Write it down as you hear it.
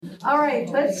All right,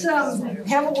 let's have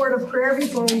a word of prayer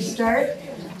before we start.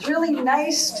 It's really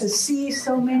nice to see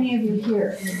so many of you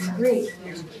here. It's great.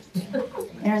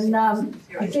 And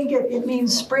I think it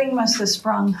means spring must have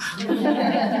sprung.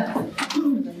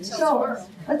 So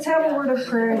let's have a word of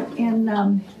prayer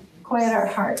and quiet our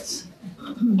hearts.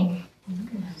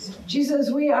 Jesus,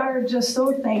 we are just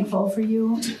so thankful for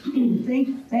you.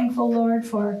 Thankful, Lord,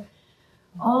 for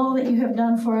all that you have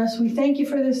done for us. We thank you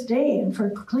for this day and for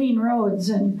clean roads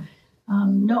and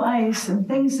no ice and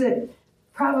things that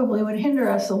probably would hinder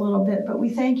us a little bit. But we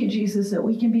thank you, Jesus, that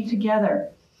we can be together.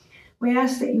 We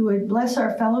ask that you would bless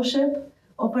our fellowship,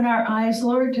 open our eyes,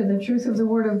 Lord, to the truth of the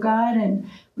Word of God. And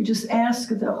we just ask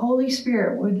that the Holy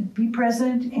Spirit would be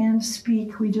present and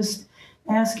speak. We just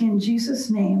ask in Jesus'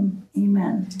 name,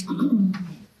 amen.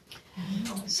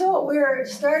 So we're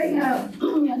starting a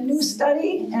new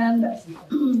study, and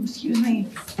excuse me,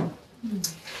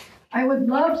 I would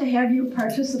love to have you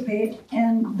participate,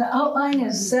 and the outline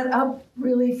is set up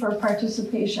really for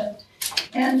participation.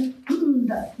 And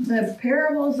the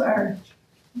parables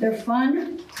they're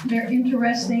fun, they're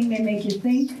interesting, they make you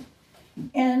think,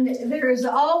 and there is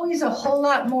always a whole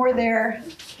lot more there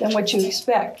than what you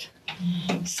expect.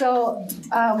 So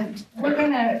we're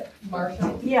going to...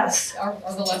 Marsha? Yes. Are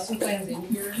the lesson plans in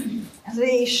here?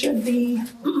 They should be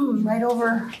right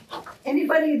over.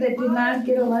 Anybody that did not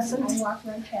get a lesson? I walked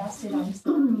right past it. I'm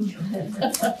sorry.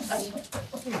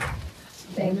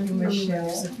 Thank you, Michelle.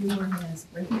 There's a few more hands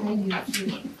right behind you.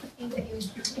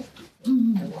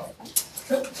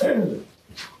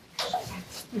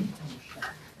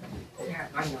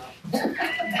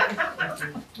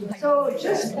 So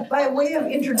just by way of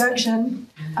introduction,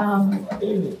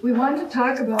 we want to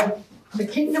talk about the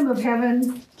kingdom of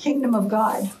heaven, kingdom of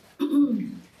God.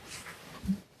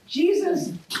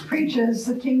 Jesus preaches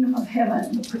the kingdom of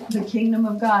heaven, the kingdom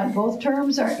of God. Both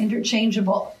terms are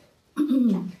interchangeable.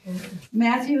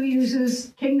 Matthew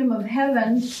uses kingdom of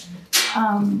heaven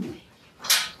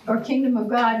or kingdom of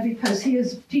God because he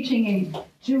is teaching a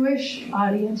Jewish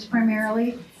audience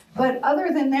primarily. But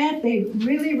other than that, they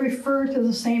really refer to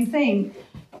the same thing.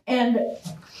 And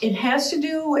it has to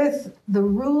do with the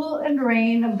rule and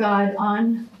reign of God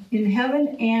in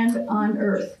heaven and on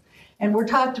earth. And we're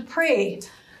taught to pray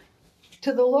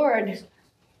to the Lord,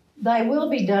 thy will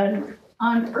be done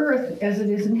on earth as it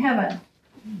is in heaven.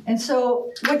 And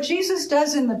so what Jesus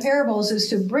does in the parables is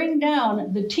to bring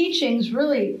down the teachings,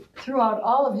 really throughout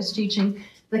all of his teaching,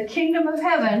 the kingdom of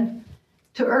heaven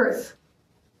to earth.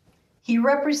 He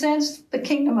represents the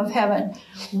kingdom of heaven.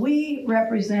 We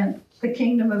represent the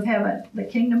kingdom of heaven, the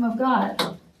kingdom of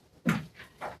God.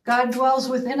 God dwells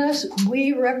within us.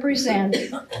 We represent,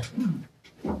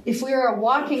 if we are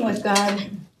walking with God,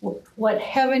 what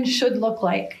heaven should look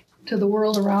like to the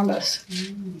world around us.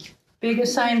 Big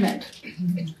assignment.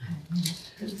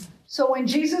 So when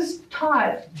Jesus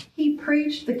taught, he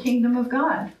preached the kingdom of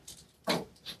God,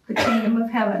 the kingdom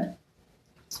of heaven.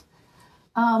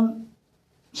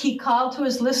 He called to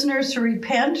his listeners to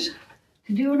repent,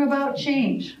 to do an about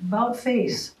change, about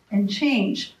face, and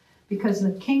change, because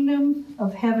the kingdom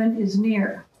of heaven is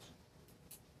near.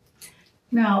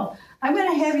 Now, I'm going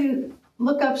to have you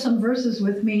look up some verses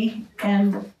with me,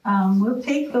 and we'll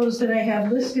take those that I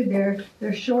have listed there.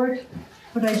 They're short,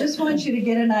 but I just want you to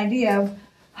get an idea of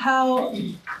how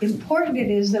important it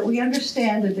is that we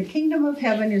understand that the kingdom of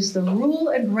heaven is the rule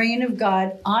and reign of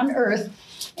God on earth,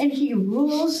 and he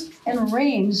rules and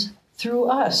reigns through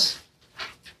us.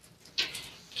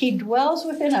 He dwells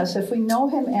within us if we know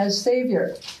him as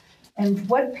Savior. And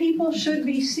what people should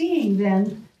be seeing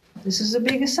then, this is a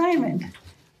big assignment,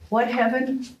 what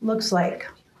heaven looks like.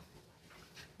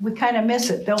 We kind of miss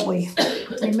it, don't we?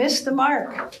 We miss the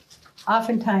mark,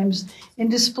 oftentimes, in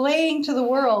displaying to the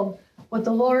world what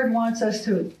the Lord wants us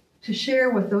to share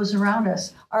with those around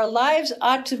us. Our lives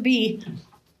ought to be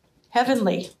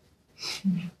heavenly.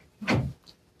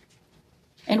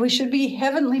 And we should be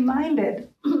heavenly minded,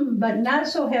 but not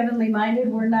so heavenly minded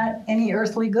we're not any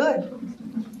earthly good.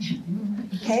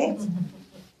 Okay?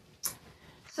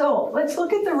 So let's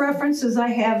look at the references I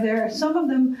have there. Some of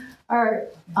them are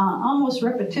almost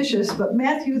repetitious, but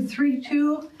Matthew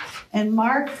 3:2 and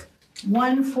Mark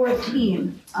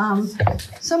 1:14.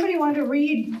 Somebody want to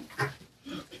read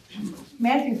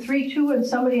Matthew 3:2 and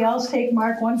somebody else take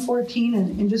Mark 1:14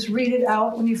 and just read it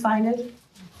out when you find it?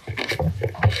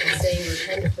 Saying,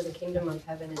 repent, for the kingdom of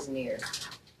heaven is near.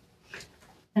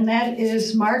 And that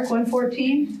is Mark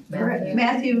 1:14?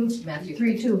 Matthew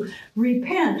 3:2.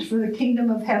 Repent, for the kingdom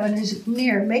of heaven is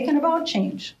near. Make an about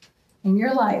change in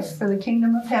your life, for the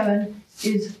kingdom of heaven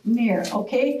is near.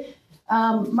 Okay?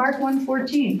 Mark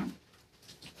 1:14.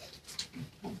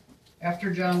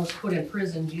 After John was put in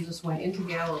prison, Jesus went into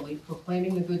Galilee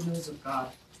proclaiming the good news of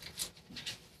God.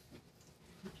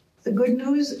 The good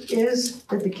news is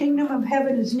that the kingdom of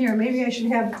heaven is near. Maybe I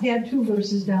should have had 2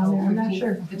 verses down there. I'm not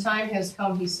sure. The time has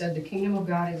come, he said, the kingdom of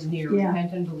God is near. Yeah.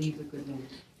 Repent and believe the good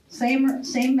news.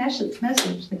 Same message.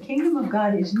 The kingdom of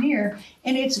God is near,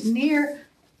 and it's near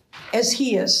as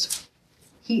he is.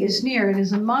 He is near. It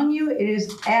is among you. It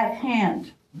is at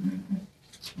hand.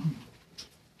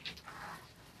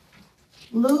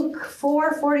 Luke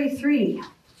 4:43.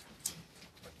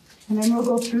 And then we'll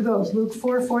go through those. Luke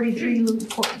 4:43, Luke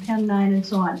 10:9, and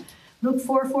so on. Luke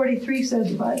 4:43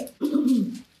 says, but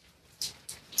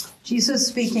Jesus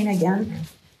speaking again.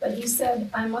 But he said,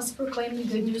 I must proclaim the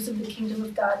good news of the kingdom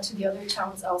of God to the other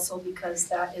towns also, because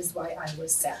that is why I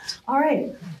was sent. All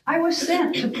right, I was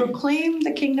sent to proclaim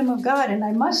the kingdom of God, and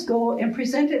I must go and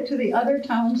present it to the other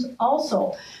towns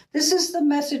also. This is the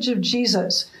message of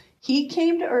Jesus. He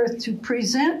came to earth to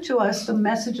present to us the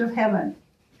message of heaven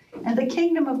and the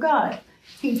kingdom of God.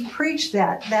 He preached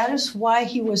that. That is why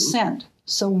he was sent,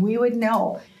 so we would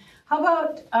know. How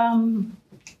about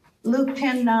Luke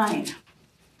 10:9?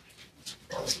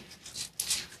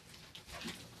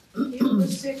 Heal the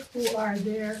sick who are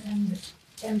there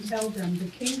and tell them, the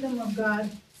kingdom of God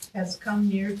has come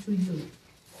near to you.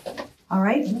 All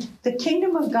right? The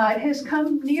kingdom of God has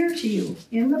come near to you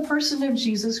in the person of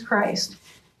Jesus Christ.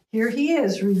 Here he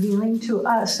is revealing to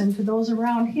us and to those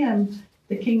around him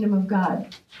the kingdom of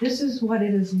God. This is what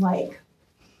it is like.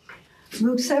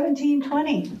 Luke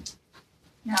 17:20.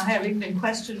 Now, having been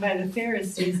questioned by the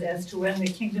Pharisees as to when the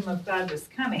kingdom of God was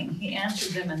coming, he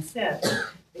answered them and said,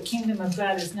 the kingdom of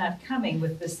God is not coming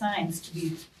with the signs to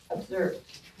be observed.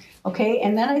 Okay,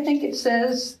 and then I think it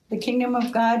says the kingdom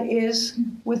of God is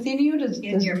within you.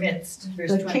 In your midst,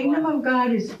 verse the 21. kingdom of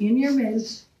God is in your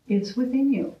midst. It's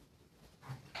within you.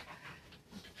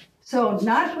 So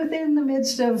not within the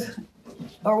midst of,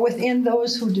 or within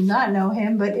those who do not know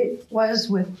him, but it was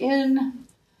within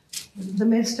the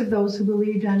midst of those who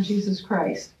believed on Jesus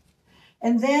Christ.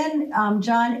 And then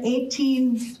John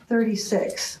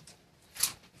 18:36.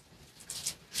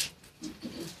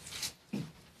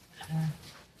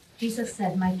 Jesus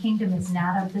said, my kingdom is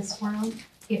not of this world.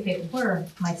 If it were,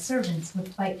 my servants would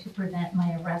fight to prevent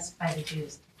my arrest by the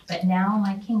Jews. But now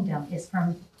my kingdom is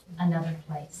from another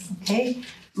place. Okay?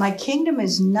 My kingdom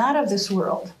is not of this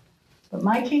world, but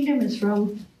my kingdom is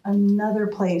from another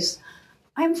place.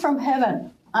 I'm from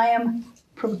heaven. I am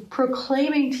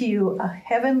proclaiming to you a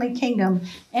heavenly kingdom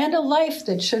and a life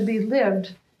that should be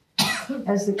lived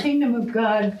as the kingdom of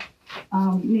God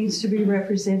needs to be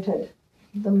represented.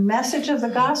 The message of the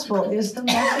gospel is the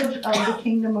message of the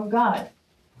kingdom of God.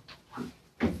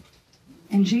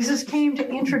 And Jesus came to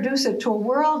introduce it to a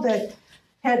world that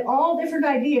had all different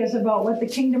ideas about what the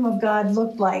kingdom of God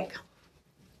looked like.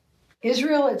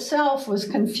 Israel itself was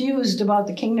confused about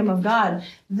the kingdom of God.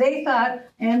 They thought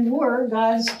and were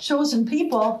God's chosen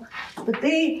people, but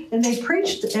they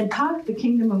preached and taught the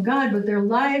kingdom of God, but their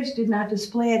lives did not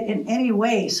display it in any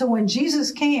way. So when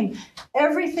Jesus came,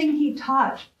 everything he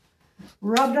taught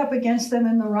rubbed up against them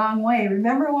in the wrong way.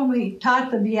 Remember when we taught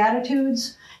the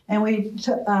Beatitudes and we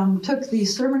took the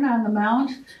Sermon on the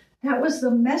Mount? That was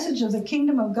the message of the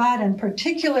kingdom of God, and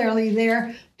particularly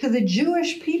there to the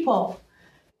Jewish people.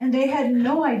 And they had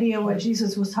no idea what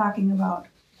Jesus was talking about.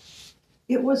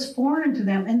 It was foreign to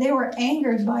them, and they were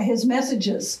angered by his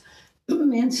messages.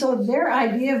 And so their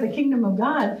idea of the kingdom of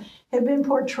God had been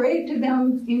portrayed to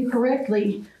them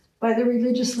incorrectly by the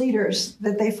religious leaders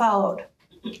that they followed.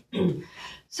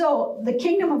 So the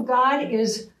kingdom of God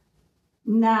is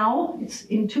now. It's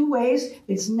in 2 ways.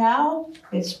 It's now,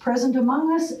 it's present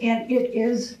among us, and it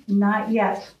is not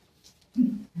yet.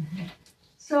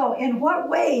 So in what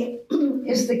way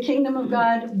is the kingdom of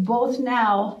God both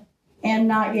now and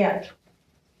not yet?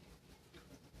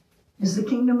 Is the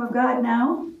kingdom of God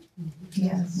now?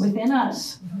 Yes. Within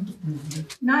us.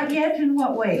 Not yet in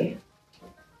what way?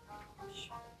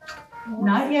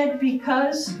 Not yet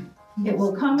because it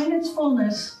will come in its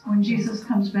fullness when Jesus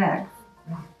comes back.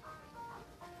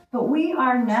 But we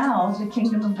are now the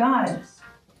kingdom of God.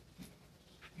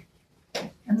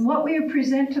 And what we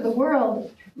present to the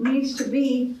world needs to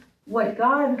be what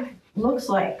God looks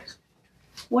like,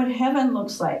 what heaven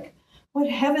looks like, what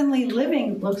heavenly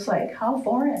living looks like. How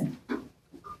foreign.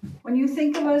 When you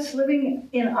think of us living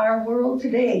in our world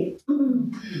today,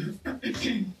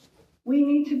 we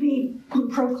need to be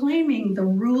proclaiming the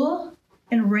rule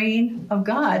and reign of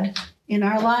God in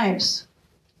our lives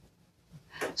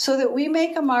so that we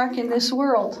make a mark in this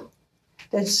world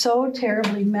that's so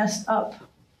terribly messed up.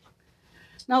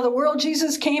 Now, the world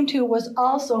Jesus came to was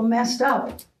also messed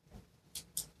up.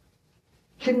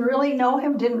 didn't really know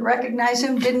him, didn't recognize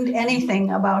him, didn't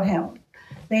anything about him.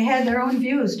 They had their own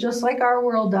views, just like our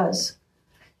world does.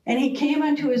 And he came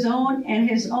unto his own, and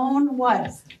his own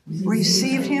what?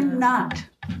 Received him not.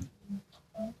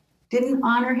 Didn't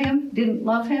honor him, didn't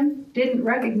love him, didn't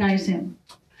recognize him.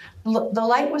 The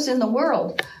light was in the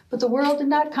world, but the world did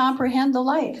not comprehend the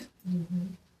light.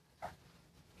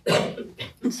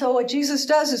 And so what Jesus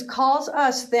does is calls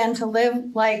us then to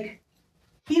live like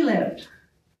he lived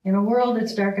in a world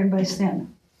that's darkened by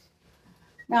sin.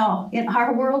 Now, in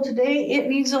our world today, it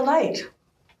needs a light.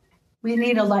 We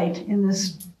need a light in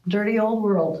this dirty old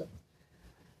world.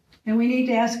 And we need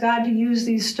to ask God to use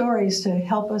these stories to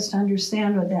help us to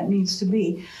understand what that needs to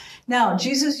be. Now,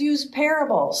 Jesus used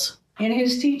parables in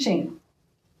his teaching.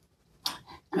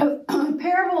 A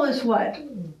parable is what?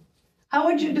 How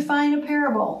would you define a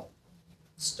parable?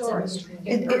 Story.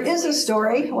 It is a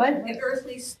story. What? An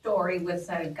earthly story with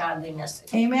a godly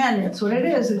message. Amen. That's what it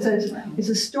is. It's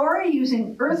a story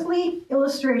using earthly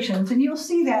illustrations. And you'll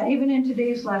see that even in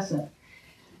today's lesson.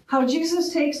 How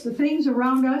Jesus takes the things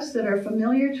around us that are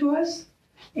familiar to us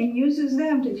and uses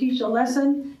them to teach a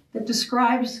lesson that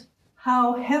describes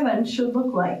how heaven should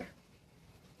look like.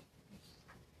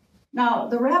 Now,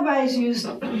 the rabbis used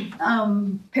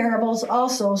parables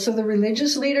also, so the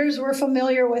religious leaders were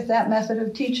familiar with that method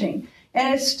of teaching.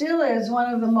 And it still is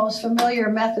one of the most familiar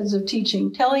methods of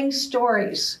teaching, telling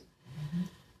stories.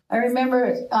 I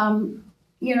remember,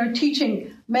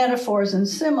 teaching metaphors and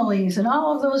similes and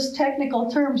all of those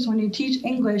technical terms when you teach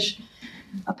English.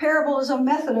 A parable is a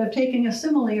method of taking a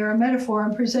simile or a metaphor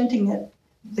and presenting it.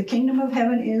 The kingdom of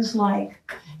heaven is like.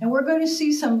 And we're going to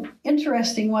see some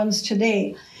interesting ones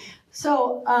today.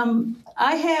 So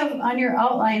I have on your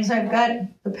outlines, I've got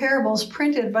the parables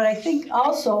printed, but I think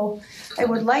also I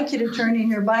would like you to turn in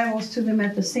your Bibles to them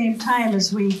at the same time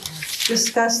as we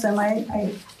discuss them.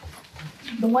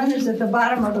 The one is at the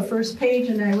bottom of the first page,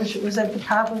 and I wish it was at the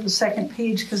top of the second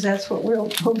page because that's what we'll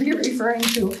be referring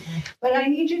to. But I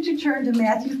need you to turn to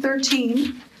Matthew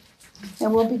 13,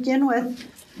 and we'll begin with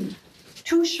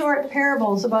two short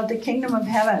parables about the kingdom of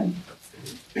heaven.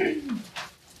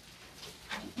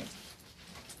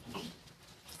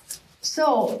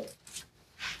 So,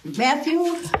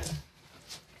 Matthew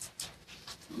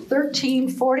 13,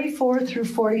 44 through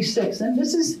 46. And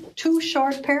this is two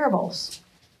short parables.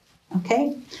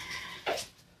 Okay?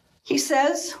 He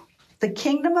says, the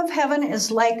kingdom of heaven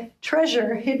is like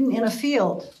treasure hidden in a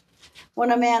field.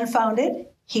 When a man found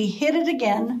it, he hid it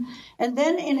again, and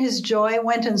then in his joy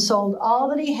went and sold all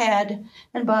that he had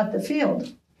and bought the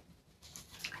field.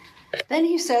 Then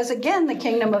he says, again, the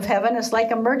kingdom of heaven is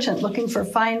like a merchant looking for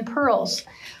fine pearls.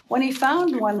 When he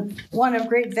found one of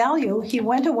great value, he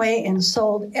went away and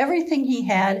sold everything he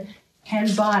had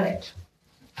and bought it.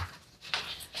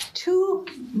 Two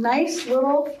nice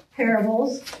little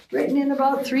parables written in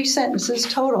about 3 sentences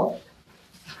total.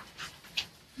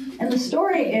 And the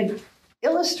story it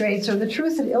illustrates, or the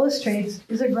truth it illustrates,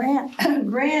 is a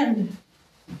grand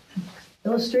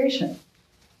illustration.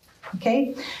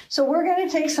 Okay, so we're going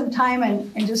to take some time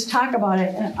and just talk about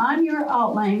it. And on your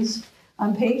outlines,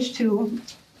 on page 2,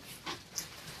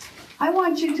 I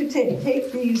want you to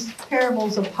take these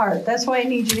parables apart. That's why I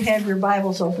need you to have your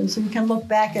Bibles open so you can look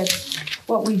back at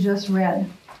what we just read.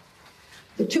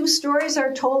 The two stories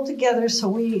are told together, so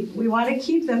we want to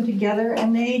keep them together,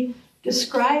 and they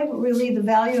describe really the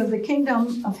value of the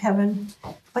kingdom of heaven,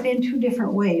 but in two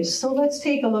different ways. So let's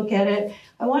take a look at it.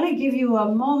 I want to give you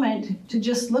a moment to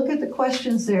just look at the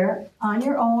questions there on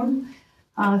your own.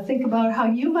 Think about how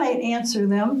you might answer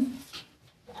them.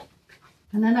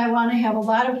 And then I want to have a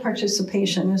lot of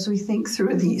participation as we think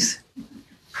through these.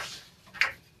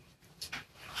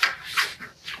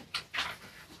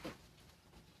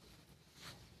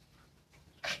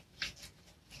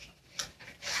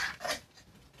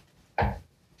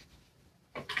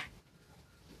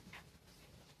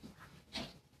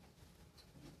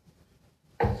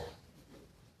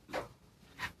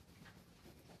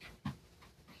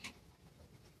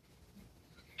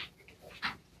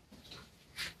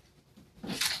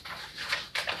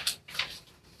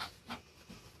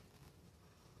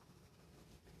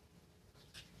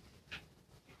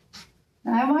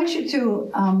 I want you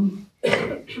to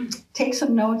take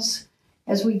some notes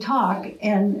as we talk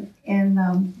and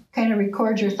kind of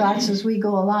record your thoughts as we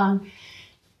go along.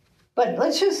 But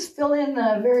let's just fill in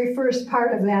the very first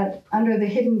part of that under the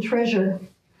hidden treasure.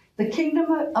 The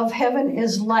kingdom of heaven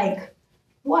is like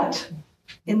what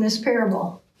in this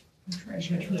parable?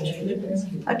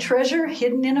 A treasure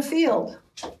hidden in a field.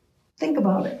 Think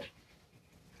about it.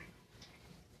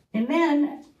 And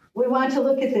then we want to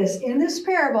look at this. In this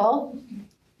parable,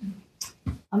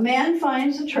 A man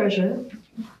finds a treasure.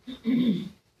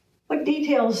 What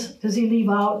details does he leave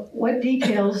out? What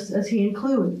details does he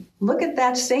include? Look at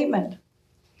that statement.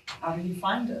 How do you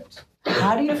find it?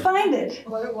 How do you find it?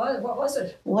 What was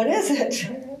it? What is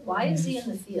it? Why is he in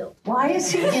the field? Why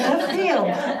is he in a field?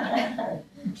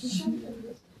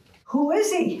 Who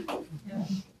is he?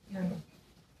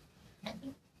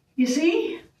 You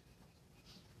see?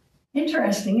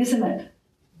 Interesting, isn't it?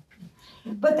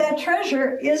 But that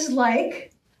treasure is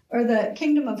like, or the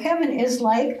kingdom of heaven is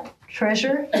like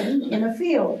treasure in a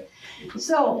field.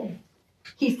 So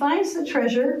he finds the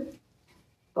treasure,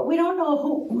 but we don't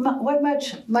know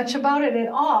much about it at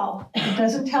all. It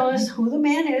doesn't tell us who the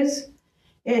man is.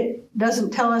 It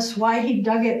doesn't tell us why he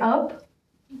dug it up,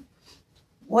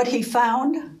 what he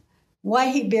found, why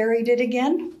he buried it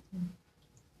again.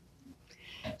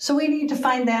 So we need to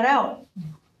find that out.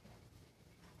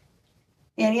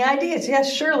 Any ideas?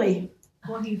 Yes, Shirley.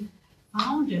 Well, he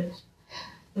found it,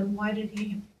 then why did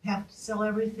he have to sell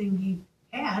everything he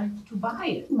had to buy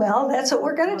it? Well, that's what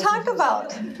we're going to talk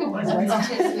about. And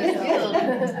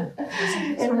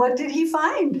what did he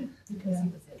find?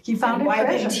 He found And a why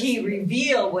treasure. didn't he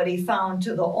reveal what he found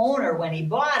to the owner when he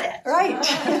bought it? Right.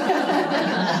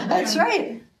 That's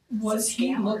right. Was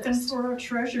he looking for a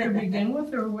treasure to begin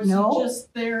with, or was No. he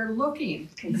just there looking?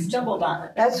 He stumbled on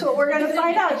it. That's what we're going to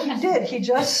find out. He did. He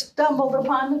just stumbled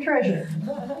upon the treasure.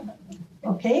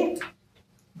 Okay?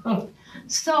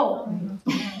 So,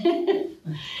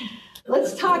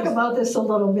 let's talk about this a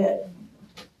little bit.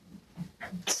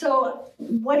 So,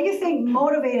 what do you think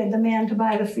motivated the man to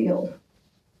buy the field?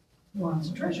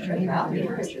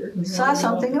 Saw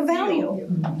something of value.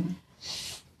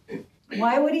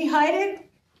 Why would he hide it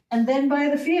and then buy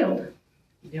the field?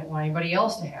 He didn't want anybody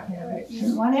else to have it. He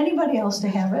didn't want anybody else to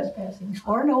have it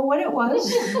or know what it was.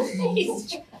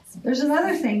 There's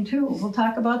another thing too. We'll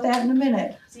talk about that in a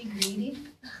minute. Is he greedy?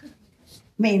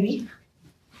 Maybe.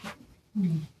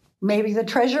 Maybe the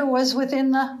treasure was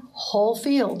within the whole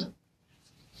field.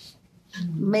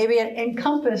 Maybe it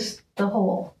encompassed the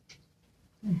whole.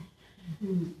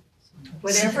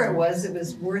 Whatever it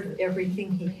was worth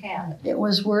everything he had. It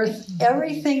was worth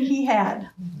everything he had.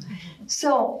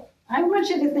 So I want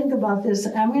you to think about this.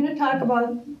 I'm going to talk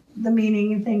about the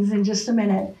meaning and things in just a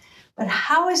minute. But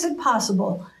how is it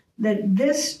possible that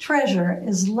this treasure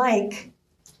is like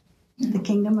the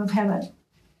kingdom of heaven?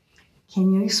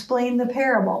 Can you explain the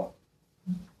parable?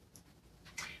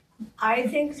 I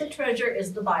think the treasure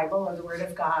is the Bible or the Word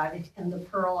of God, and the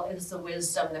pearl is the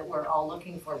wisdom that we're all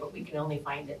looking for, but we can only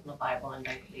find it in the Bible and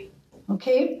I believe.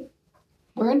 Okay,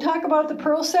 we're going to talk about the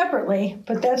pearl separately,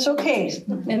 but that's okay.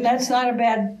 And that's not a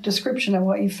bad description of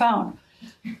what you found.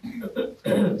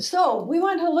 So we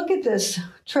want to look at this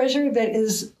treasure that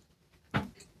is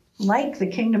like the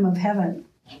kingdom of heaven.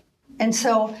 And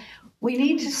so we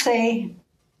need to say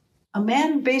a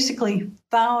man basically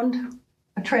found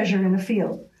a treasure in a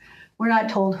field. We're not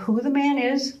told who the man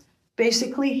is.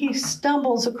 Basically, he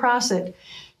stumbles across it.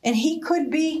 And he could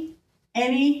be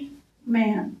any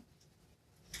man.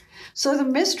 So the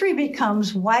mystery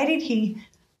becomes, why did he,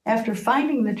 after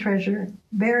finding the treasure,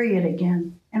 bury it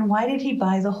again? And why did he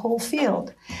buy the whole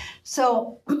field?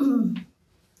 So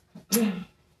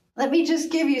let me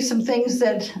just give you some things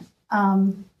that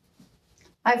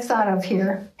I've thought of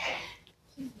here.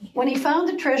 When he found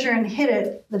the treasure and hid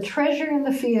it, the treasure in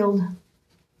the field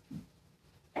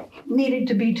needed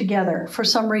to be together for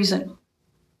some reason.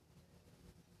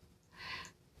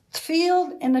 The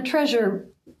field and the treasure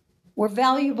were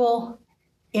valuable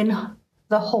in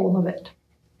the whole of it.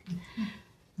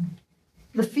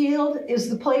 The field is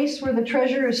the place where the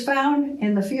treasure is found,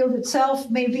 and the field itself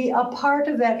may be a part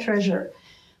of that treasure.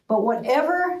 But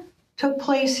whatever took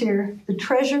place here, the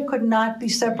treasure could not be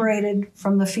separated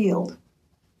from the field.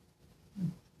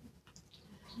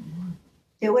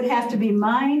 It would have to be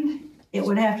mined, it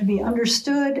would have to be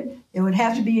understood, it would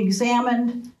have to be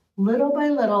examined little by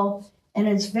little, and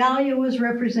its value was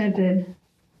represented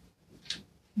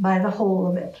by the whole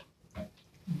of it.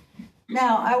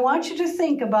 Now, I want you to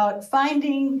think about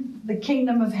finding the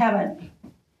kingdom of heaven.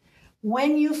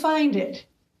 When you find it,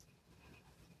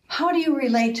 how do you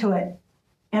relate to it?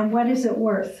 And what is it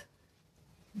worth?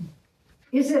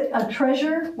 Is it a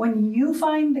treasure when you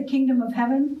find the kingdom of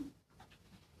heaven?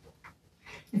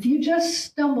 If you just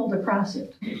stumbled across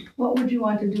it, what would you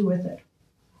want to do with it?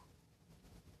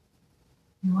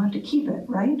 You want to keep it,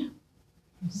 right?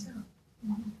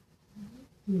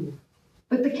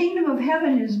 But the kingdom of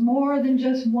heaven is more than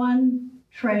just one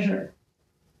treasure.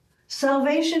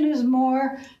 Salvation is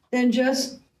more than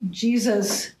just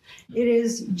Jesus. It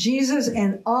is Jesus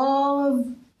and all of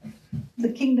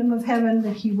the kingdom of heaven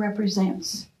that he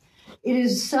represents. It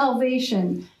is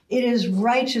salvation. It is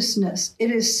righteousness.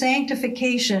 It is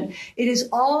sanctification. It is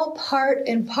all part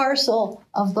and parcel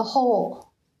of the whole.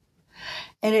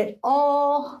 And it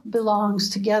all belongs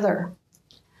together.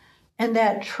 And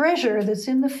that treasure that's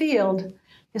in the field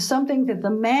is something that the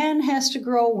man has to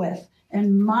grow with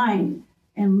and mine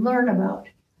and learn about.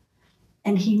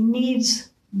 And he needs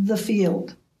the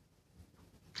field.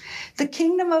 The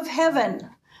kingdom of heaven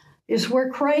is where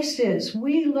Christ is.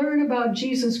 We learn about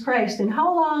Jesus Christ. And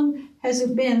how long has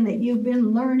it been that you've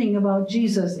been learning about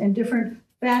Jesus and different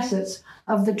facets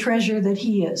of the treasure that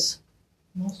he is?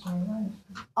 Most of our life.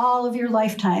 All of your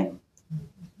lifetime.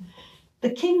 The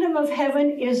kingdom of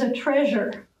heaven is a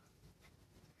treasure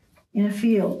in a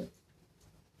field.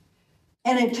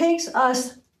 And it takes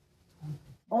us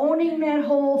owning that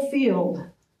whole field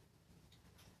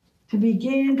to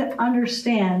begin to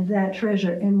understand that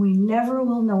treasure, and we never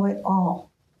will know it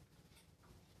all.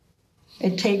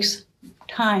 It takes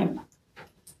time,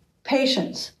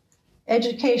 patience,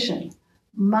 education,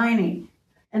 mining,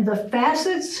 and the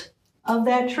facets of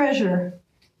that treasure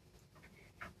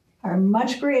are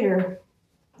much greater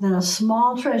than a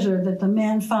small treasure that the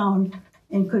man found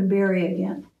and could bury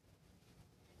again.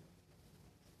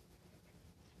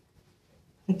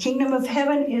 The kingdom of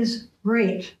heaven is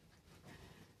great.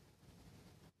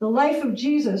 The life of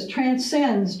Jesus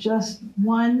transcends just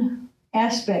one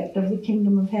aspect of the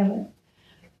kingdom of heaven,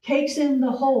 takes in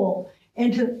the whole.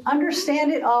 And to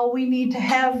understand it all, we need to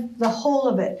have the whole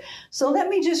of it. So let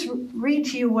me just read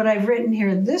to you what I've written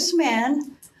here. This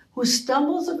man who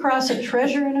stumbles across a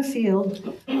treasure in a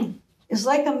field is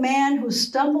like a man who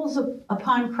stumbles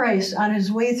upon Christ on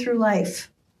his way through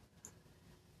life.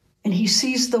 And he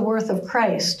sees the worth of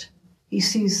Christ. He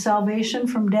sees salvation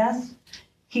from death.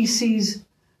 He sees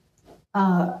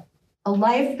a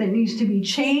life that needs to be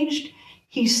changed.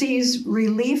 He sees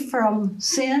relief from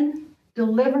sin,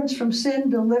 deliverance from sin,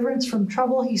 deliverance from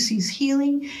trouble. He sees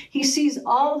healing. He sees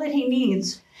all that he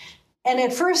needs. And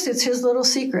at first, it's his little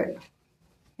secret.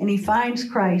 And he finds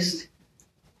Christ,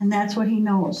 and that's what he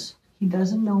knows. He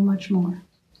doesn't know much more.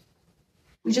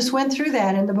 We just went through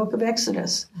that in the book of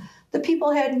Exodus. The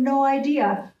people had no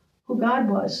idea who God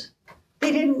was.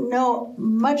 They didn't know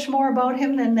much more about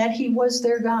him than that he was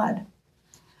their God.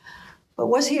 But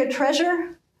was he a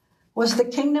treasure? Was the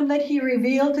kingdom that he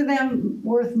revealed to them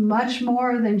worth much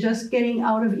more than just getting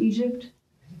out of Egypt?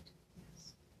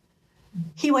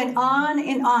 He went on,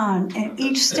 and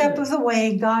each step of the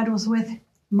way, God was with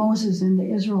Moses and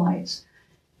the Israelites.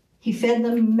 He fed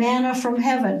them manna from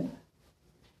heaven.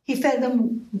 He gave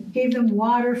them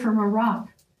water from a rock.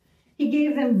 He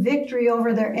gave them victory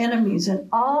over their enemies, and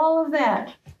all of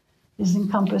that is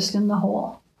encompassed in the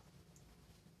whole.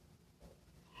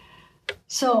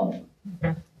 So,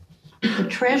 the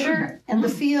treasure and the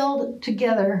field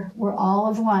together were all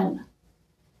of one.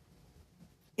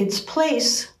 Its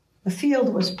place, the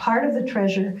field, was part of the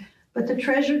treasure, but the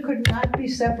treasure could not be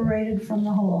separated from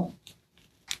the whole.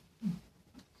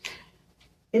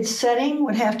 Its setting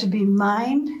would have to be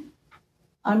mined,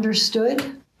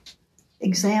 understood,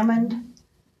 examined,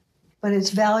 but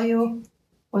its value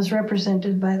was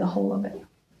represented by the whole of it.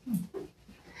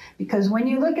 Because when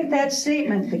you look at that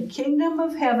statement, the kingdom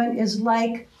of heaven is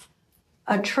like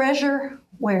a treasure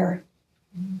where?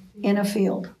 In a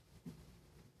field.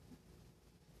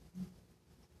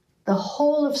 The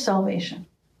whole of salvation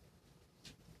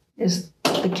is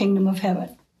the kingdom of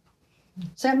heaven.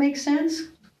 Does that make sense?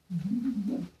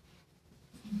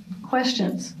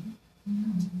 Questions?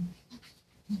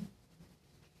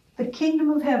 The kingdom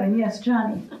of heaven. Yes,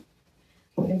 Johnny.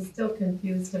 I'm still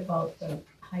confused about the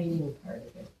hiding part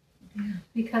of it.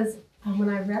 Because when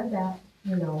I read that,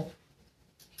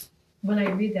 when I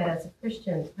read that as a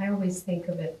Christian, I always think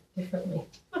of it differently.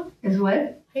 Is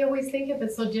what? I always think of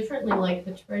it so differently, like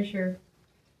the treasure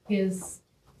is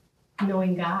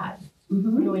knowing God,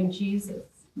 knowing Jesus.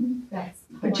 That's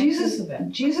how But I think of it.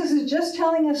 Jesus is just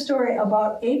telling a story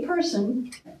about a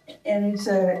person, and it's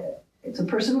a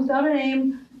person without a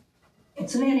name.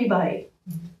 It's an anybody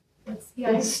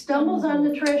that stumbles on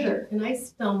the treasure. And I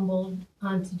stumbled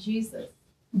onto Jesus.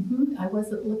 I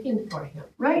wasn't looking for him.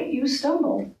 Right, you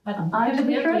stumbled But onto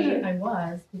the evidently treasure. I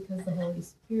was, because the Holy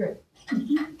Spirit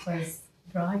was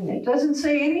drawing me. It doesn't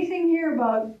say anything here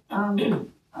about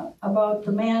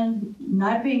the man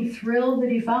not being thrilled that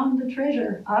he found the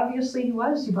treasure. Obviously he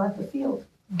was. He bought the field.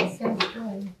 It says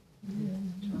joy.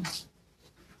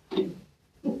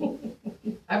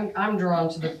 I'm drawn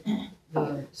to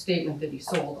the statement that he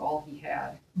sold all he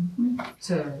had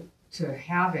to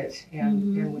have it,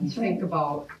 and when you That's think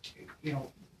about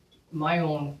my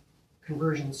own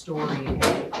conversion story and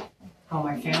how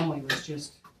my family was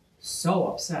just so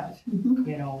upset,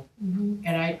 you know.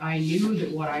 And I knew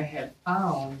that what I had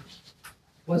found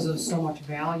was of so much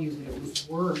value that it was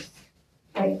worth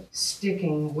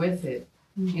sticking with it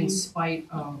in spite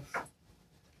of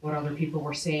what other people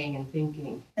were saying and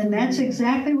thinking. And that's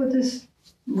exactly what this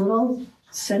little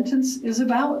sentence is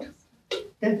about.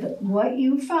 That what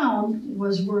you found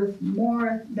was worth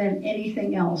more than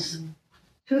anything else,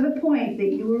 to the point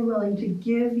that you were willing to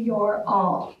give your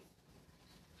all.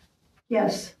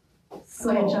 Yes. Go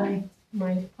ahead, Johnny.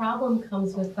 My problem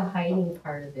comes with the hiding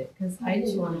part of it, because I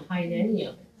didn't want to hide any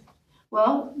of it.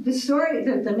 Well,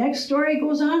 the next story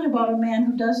goes on about a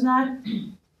man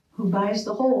who buys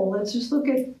the whole. Let's just look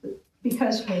at,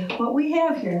 because what we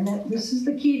have here, and this is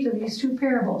the key to these two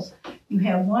parables. You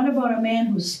have one about a man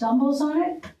who stumbles on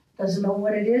it, doesn't know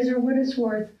what it is or what it's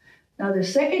worth. Now the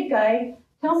second guy,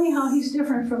 tell me how he's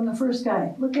different from the first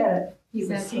guy. Look at it. He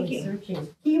was searching.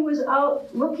 He was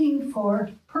out looking for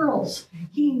pearls.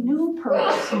 He knew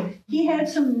pearls. He had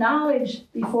some knowledge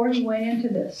before he went into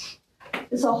this.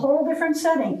 It's a whole different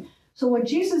setting. So what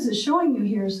Jesus is showing you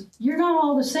here is you're not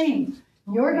all the same.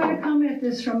 You're going to come at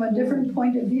this from a different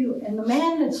point of view. And the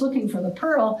man that's looking for the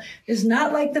pearl is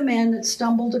not like the man that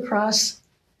stumbled across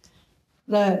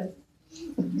the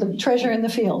treasure in the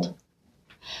field.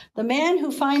 The man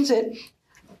who finds it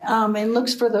and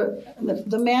looks for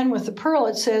the man with the pearl,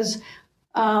 it says,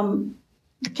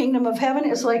 the kingdom of heaven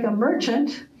is like a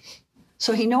merchant.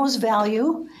 So he knows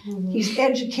value. He's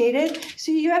educated.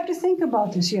 See, you have to think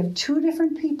about this. You have two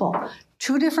different people,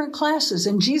 two different classes,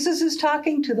 and Jesus is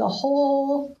talking to the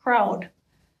whole crowd.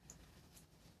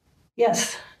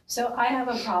 Yes. So I have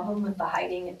a problem with the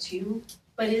hiding it too,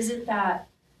 but is it that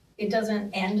it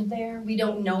doesn't end there? We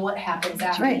don't know what happens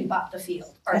after he bought the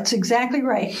field. That's exactly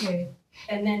right. Okay.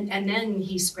 And then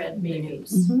he spread the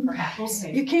news, perhaps.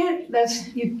 You can't,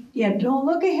 don't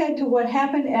look ahead to what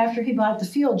happened after he bought the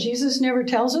field. Jesus never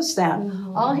tells us that.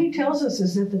 All he tells us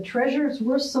is that the treasure is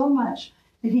worth so much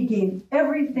that he gave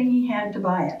everything he had to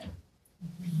buy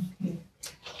it.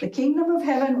 The kingdom of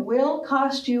heaven will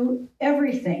cost you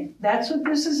everything. That's what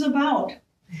this is about.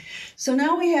 So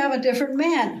now we have a different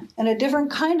man and a different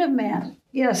kind of man.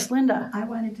 Yes, Linda. I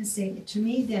wanted to say, to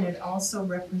me, then it also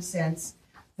represents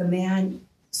the man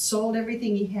sold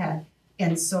everything he had.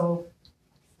 And so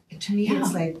to me,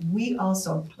 it's like we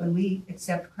also, when we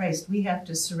accept Christ, we have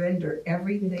to surrender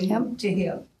everything to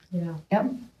him. Yeah.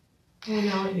 Yep. Well,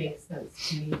 now it makes sense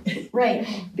to me. Right.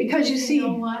 Because you see. You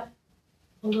know what?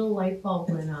 A little light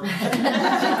bulb went on.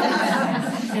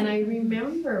 And I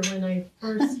remember when I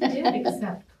first did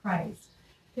accept Christ,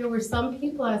 there were some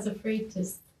people I was afraid to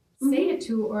say it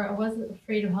to, or I wasn't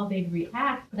afraid of how they'd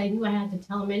react, but I knew I had to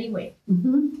tell them anyway.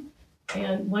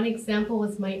 And one example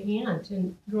was my aunt,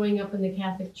 and growing up in the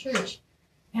Catholic Church.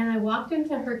 And I walked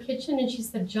into her kitchen and she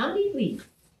said, "Johnny Lee,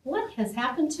 what has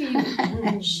happened to you?"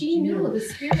 And she knew the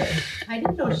spirit. I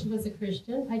didn't know she was a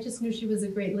Christian. I just knew she was a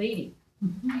great lady,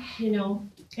 you know.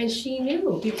 And she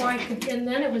knew before I could. And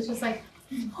then it was just like,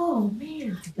 oh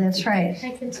man. That's right.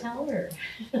 I can tell her.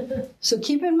 So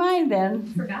keep in mind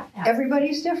then, Forgot that.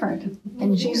 everybody's different.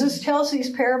 And Jesus tells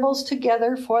these parables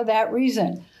together for that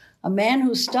reason. A man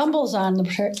who stumbles on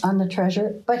the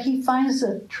treasure, but he finds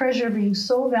the treasure being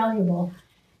so valuable,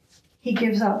 he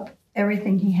gives up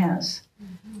everything he has.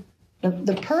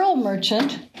 The pearl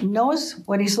merchant knows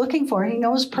what he's looking for. He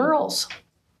knows pearls.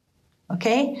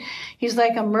 Okay? He's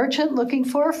like a merchant looking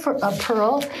for a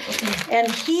pearl. And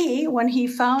he, when he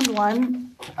found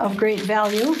one of great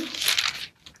value,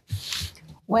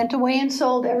 went away and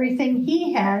sold everything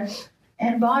he had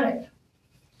and bought it.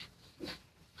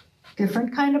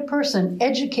 Different kind of person,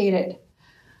 educated.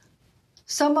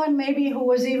 Someone maybe who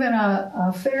was even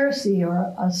a Pharisee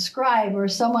or a scribe, or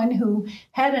someone who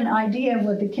had an idea of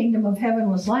what the kingdom of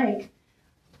heaven was like,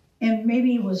 and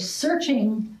maybe was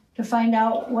searching to find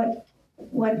out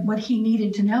what he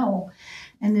needed to know.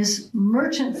 And this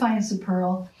merchant finds the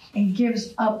pearl and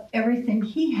gives up everything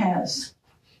he has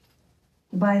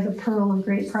to buy the pearl of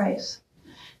great price.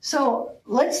 So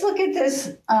let's look at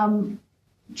this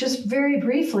just very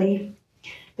briefly.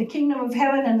 The kingdom of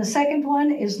heaven, and the second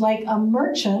one is like a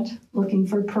merchant looking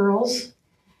for pearls.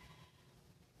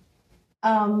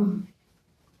 What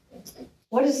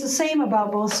is the same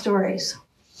about both stories?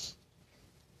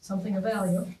 Something of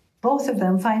value. Both of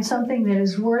them find something that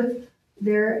is worth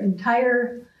their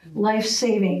entire life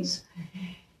savings.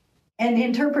 And the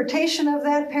interpretation of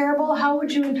that parable, how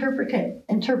would you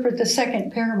interpret the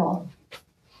second parable?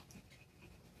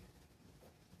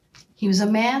 He was a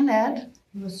man that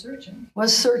He was searching.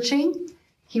 was searching.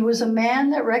 He was a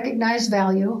man that recognized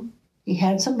value. He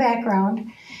had some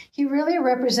background. He really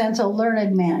represents a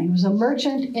learned man. He was a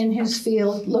merchant in his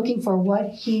field looking for what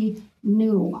he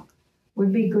knew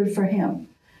would be good for him.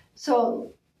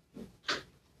 So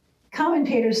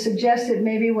commentators suggest it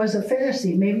maybe was a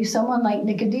Pharisee, maybe someone like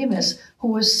Nicodemus who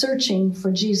was searching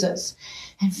for Jesus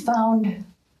and found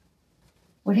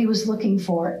what he was looking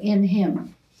for in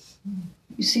him.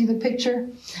 You see the picture?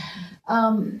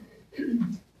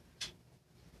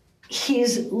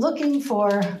 He's looking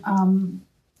for,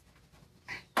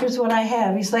 here's what I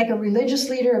have. He's like a religious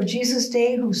leader of Jesus'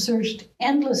 day who searched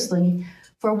endlessly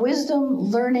for wisdom,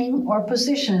 learning, or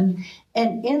position,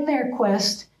 and in their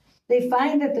quest, they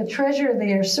find that the treasure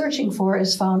they are searching for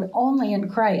is found only in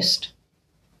Christ.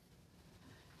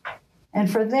 And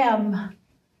for them,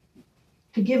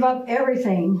 to give up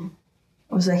everything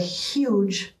was a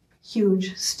huge,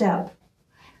 huge step.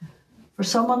 For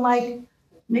someone like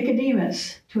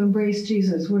Nicodemus to embrace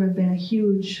Jesus would have been a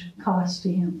huge cost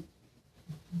to him.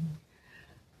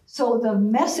 So the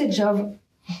message of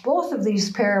both of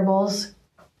these parables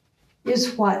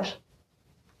is what?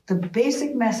 The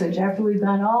basic message, after we've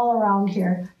gone all around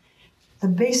here, the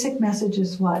basic message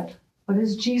is what? What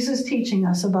is Jesus teaching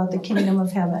us about the kingdom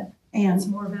of heaven? And It's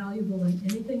more valuable than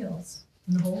anything else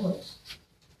in the whole world.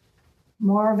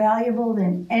 more valuable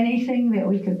than anything that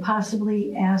we could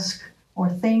possibly ask or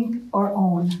think or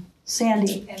own.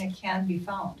 Sandy. And it can be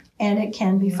found. And it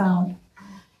can be found.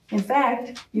 In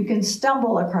fact, you can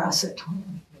stumble across it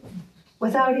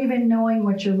without even knowing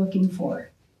what you're looking for.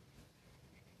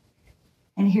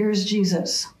 And here's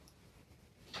Jesus.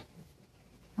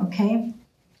 Okay?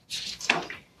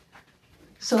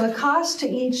 So the cost to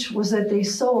each was that they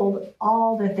sold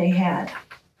all that they had.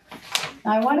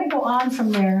 Now I want to go on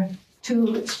from there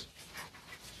to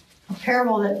a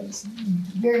parable that's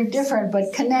very different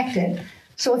but connected.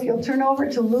 So if you'll turn over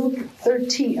to Luke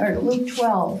 13 or Luke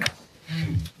 12.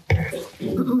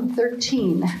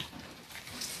 13.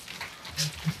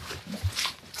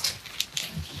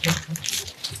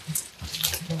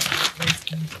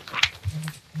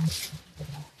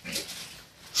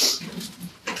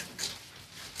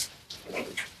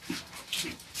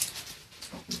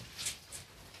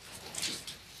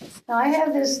 Now I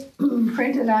have this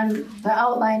printed on the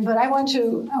outline, but I want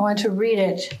to read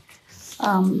it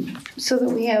so that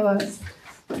we have a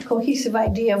cohesive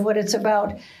idea of what it's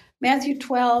about. Matthew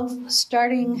 12,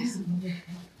 starting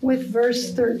with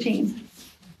verse 13.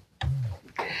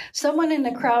 Someone in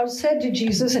the crowd said to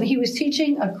Jesus, and he was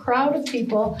teaching a crowd of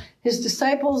people, his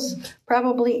disciples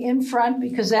probably in front,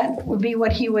 because that would be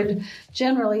what he would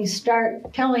generally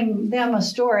start telling them a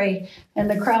story, and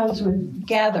the crowds would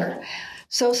gather.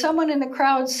 So someone in the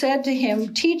crowd said to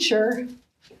him, "Teacher,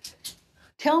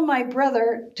 tell my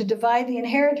brother to divide the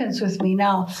inheritance with me."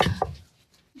 Now,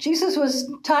 Jesus was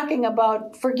talking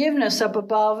about forgiveness up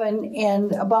above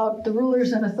and about the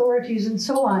rulers and authorities and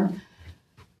so on.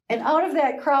 And out of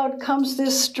that crowd comes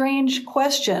this strange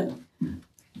question.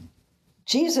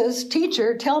 Jesus,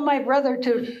 teacher, tell my brother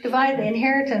to divide the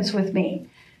inheritance with me.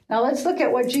 Now let's look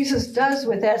at what Jesus does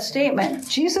with that statement.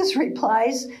 Jesus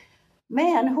replies,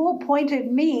 "Man, who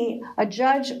appointed me a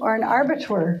judge or an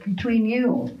arbiter between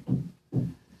you?"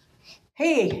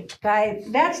 Hey, guy,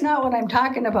 that's not what I'm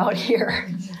talking about here.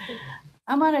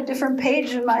 I'm on a different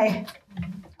page in my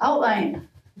outline.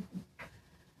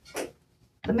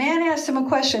 The man asked him a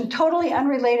question totally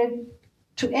unrelated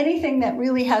to anything that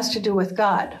really has to do with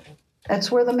God.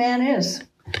 That's where the man is.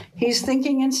 He's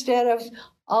thinking instead of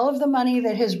all of the money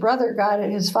that his brother got at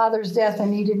his father's death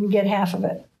and he didn't get half of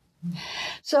it.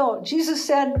 So Jesus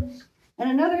said,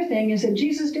 and another thing is that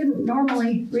Jesus didn't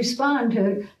normally respond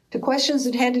to questions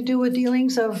that had to do with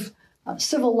dealings of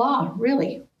civil law,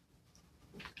 really.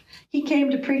 He came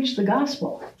to preach the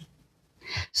gospel.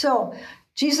 So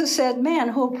Jesus said, "Man,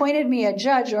 who appointed me a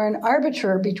judge or an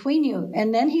arbiter between you?"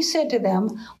 And then he said to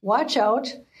them, "Watch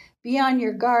out, be on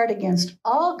your guard against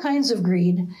all kinds of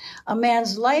greed. A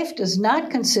man's life does not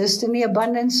consist in the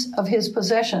abundance of his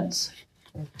possessions."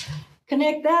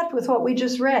 Connect that with what we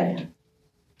just read.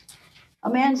 A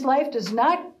man's life does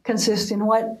not consist in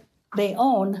what they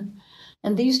own.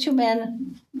 And these two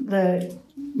men, the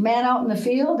man out in the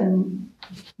field and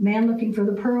man looking for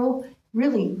the pearl,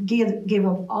 really gave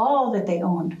up all that they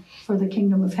owned for the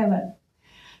kingdom of heaven.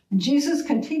 And Jesus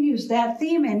continues that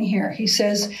theme in here. He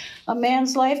says, a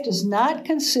man's life does not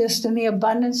consist in the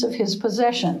abundance of his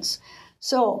possessions.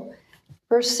 So,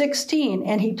 verse 16,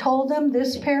 and he told them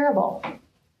this parable.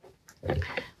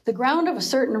 The ground of a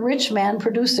certain rich man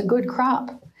produced a good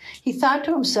crop. He thought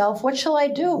to himself, "What shall I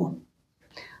do?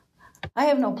 I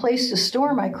have no place to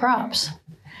store my crops."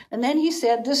 And then he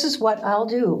said, this is what I'll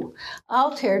do.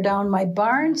 I'll tear down my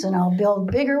barns and I'll build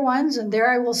bigger ones, and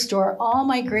there I will store all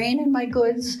my grain and my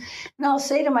goods. And I'll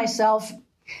say to myself,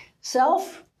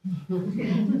 self,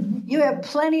 you have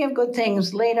plenty of good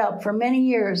things laid up for many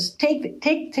years.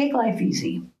 Take life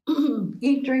easy.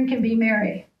 Eat, drink, and be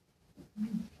merry.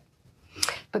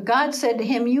 But God said to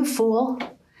him, you fool,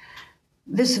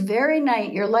 this very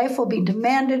night your life will be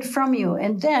demanded from you,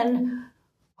 and then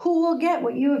who will get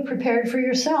what you have prepared for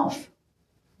yourself?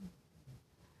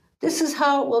 This is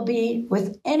how it will be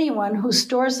with anyone who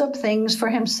stores up things for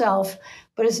himself,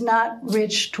 but is not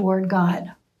rich toward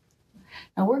God.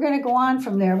 Now we're going to go on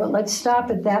from there, but let's stop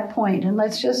at that point and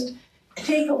let's just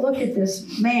take a look at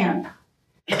this man.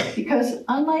 Because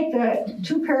unlike the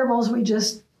two parables we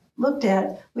just looked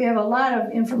at, we have a lot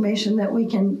of information that we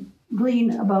can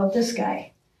glean about this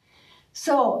guy.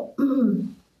 So,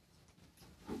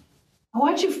 I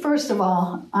want you, first of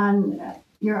all, on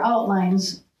your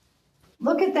outlines,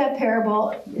 look at that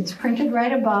parable. It's printed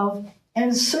right above,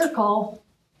 and circle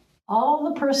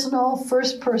all the personal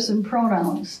first-person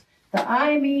pronouns, the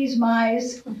I, me's,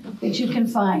 my's, that you can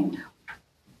find.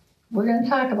 We're going to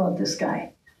talk about this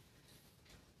guy.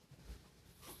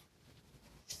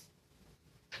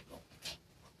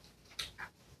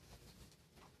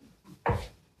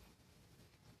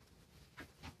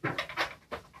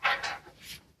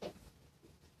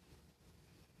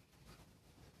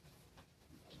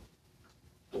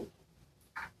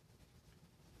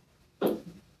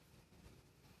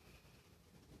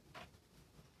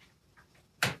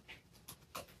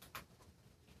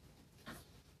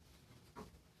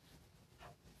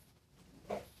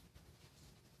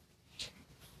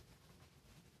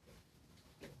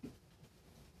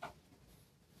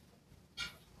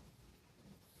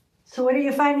 So what are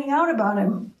you finding out about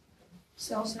him?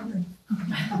 Self-centered.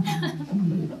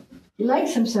 He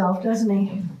likes himself, doesn't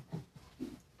he?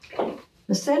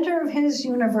 The center of his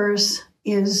universe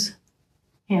is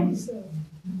him.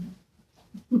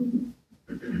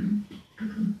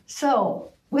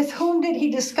 So, with whom did he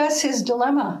discuss his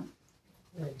dilemma?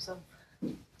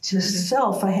 Just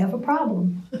self, I have a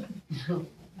problem.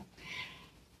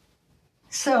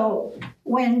 So,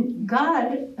 when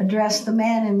God addressed the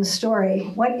man in the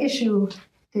story, what issue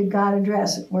did God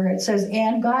address? Where it says,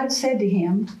 and God said to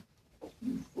him,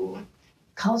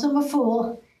 calls him a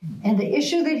fool, and the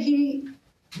issue that he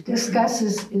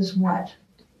discusses is what?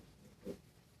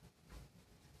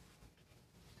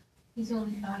 He's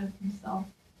only thought of himself.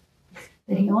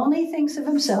 That he only thinks of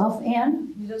himself,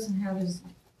 and He doesn't have his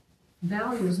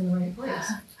values in the right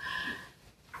place.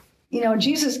 you know,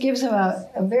 Jesus gives him a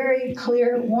very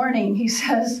clear warning. He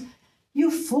says,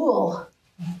 you fool,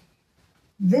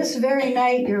 this very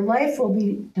night your life will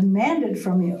be demanded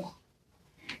from you.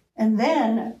 And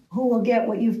then who will get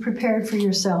what you've prepared for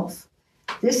yourself?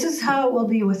 This is how it will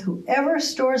be with whoever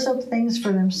stores up things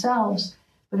for themselves,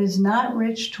 but is not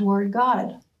rich toward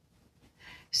God.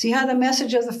 See how the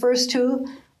message of the first two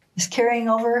is carrying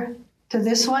over to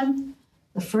this one?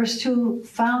 The first two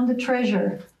found the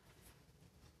treasure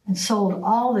and sold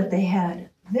all that they had.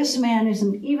 This man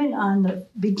isn't even on the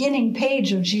beginning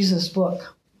page of Jesus'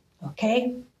 book,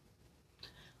 okay?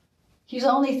 He's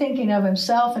only thinking of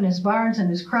himself and his barns and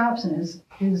his crops and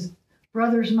his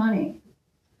brother's money.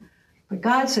 But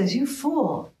God says, you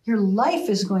fool, your life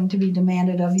is going to be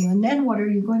demanded of you. And then what are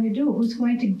you going to do? Who's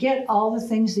going to get all the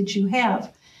things that you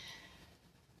have?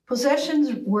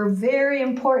 Possessions were very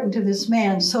important to this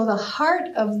man. So the heart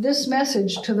of this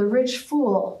message to the rich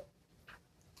fool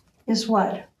is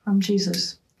what? From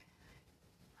Jesus.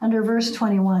 Under verse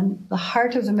 21, the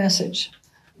heart of the message.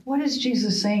 What is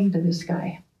Jesus saying to this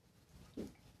guy?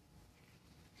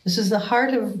 This is the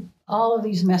heart of all of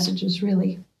these messages,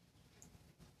 really.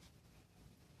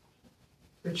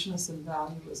 Richness and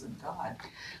value is in God.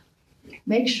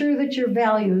 Make sure that your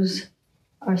values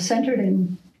are centered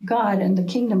in God and the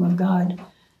kingdom of God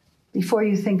before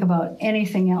you think about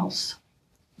anything else.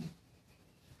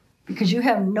 Because you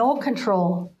have no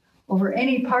control over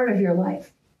any part of your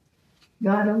life.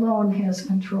 God alone has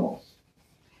control.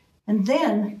 And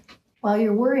then, while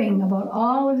you're worrying about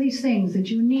all of these things that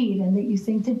you need and that you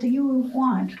think that you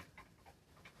want,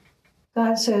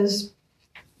 God says,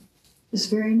 this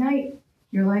very night,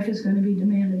 your life is going to be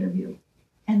demanded of you.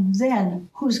 And then,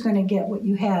 who's going to get what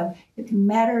you have? It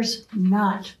matters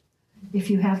not if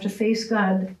you have to face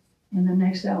God in the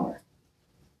next hour.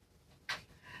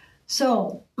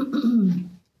 So,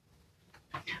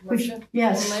 Marcia,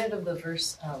 yes. in light of the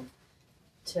verse,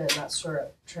 to not store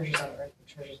up treasures on earth, but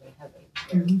treasures in heaven,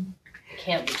 Mhm. it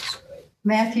can't be destroyed.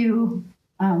 Matthew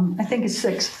I think it's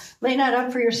 6. Lay not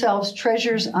up for yourselves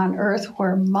treasures on earth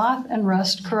where moth and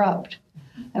rust corrupt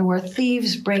and where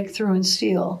thieves break through and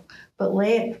steal, but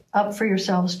lay up for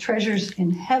yourselves treasures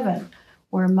in heaven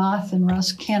where moth and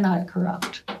rust cannot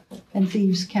corrupt and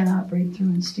thieves cannot break through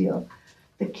and steal.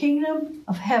 The kingdom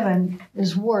of heaven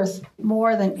is worth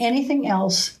more than anything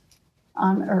else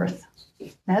on earth.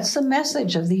 That's the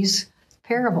message of these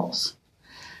parables.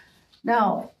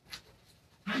 Now,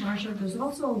 Marcia, there's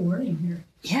also a warning here.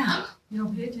 yeah,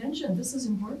 Pay attention. This is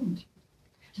important.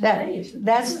 that's the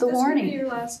This could warning. be your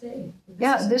last day.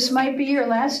 Yeah, this might be your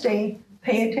last day.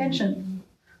 Pay attention.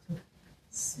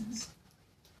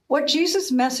 What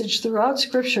Jesus' message throughout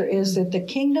Scripture is that the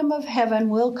kingdom of heaven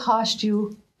will cost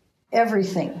you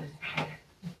everything.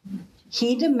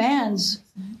 He demands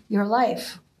your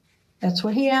life. That's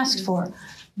what he asked for.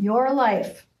 Your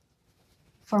life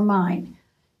for mine.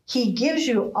 He gives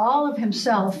you all of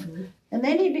himself, and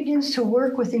then he begins to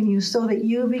work within you so that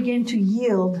you begin to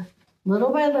yield,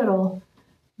 little by little,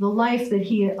 the life that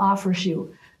he offers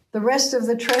you, the rest of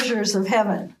the treasures of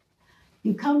heaven.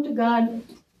 You come to God,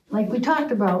 like we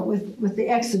talked about with the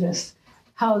Exodus,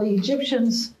 how the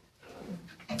Egyptians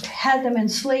had them in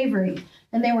slavery,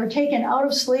 and they were taken out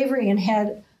of slavery and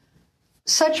had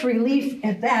such relief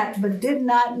at that, but did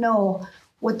not know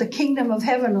what the kingdom of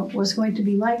heaven was going to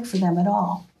be like for them at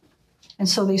all. And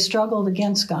so they struggled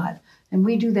against God. And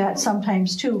we do that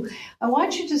sometimes too. I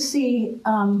want you to see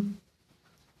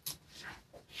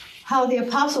how the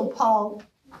Apostle Paul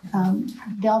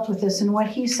dealt with this and what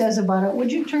he says about it.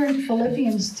 Would you turn to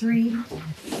Philippians 3?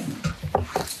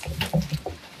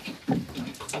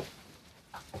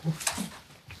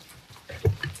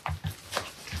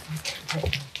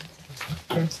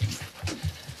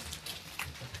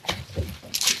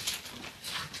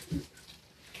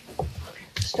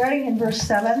 Starting in verse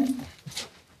 7.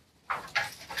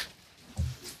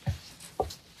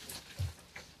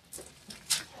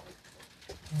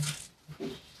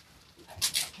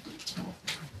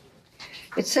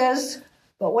 It says,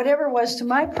 "But whatever was to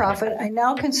my profit, I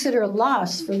now consider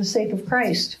loss for the sake of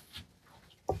Christ.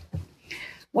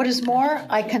 What is more,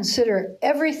 I consider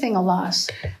everything a loss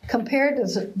compared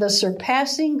to the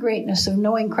surpassing greatness of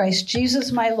knowing Christ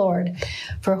Jesus my Lord,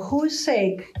 for whose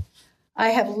sake I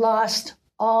have lost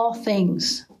all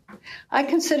things. I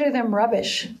consider them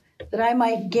rubbish, that I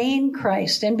might gain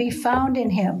Christ and be found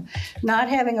in him, not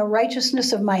having a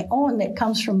righteousness of my own that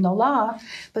comes from the law,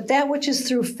 but that which is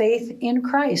through faith in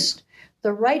Christ,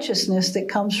 the righteousness that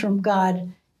comes from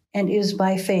God and is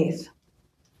by faith."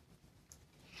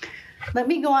 Let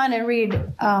me go on and read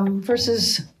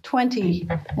verses 20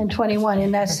 and 21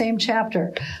 in that same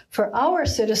chapter. "For our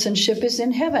citizenship is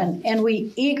in heaven, and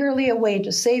we eagerly await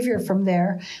a Savior from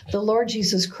there, the Lord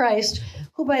Jesus Christ,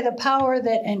 who by the power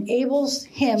that enables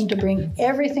him to bring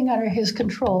everything under his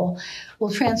control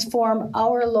will transform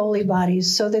our lowly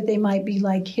bodies so that they might be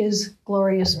like his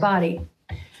glorious body."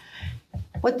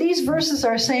 What these verses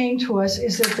are saying to us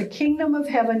is that the kingdom of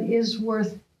heaven is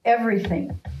worth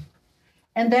everything.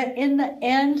 And that in the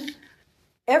end,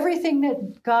 everything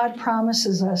that God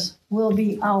promises us will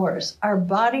be ours. Our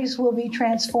bodies will be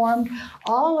transformed.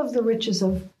 All of the riches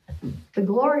of the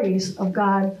glories of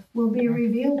God will be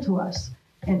revealed to us.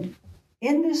 And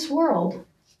in this world,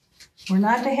 we're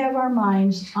not to have our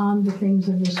minds on the things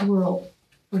of this world.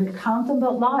 We're to count them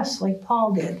but loss, like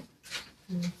Paul did,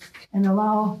 and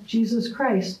allow Jesus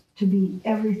Christ to be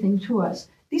everything to us.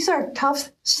 These are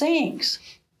tough sayings.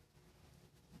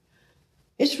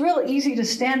 It's real easy to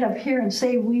stand up here and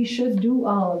say we should do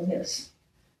all of this.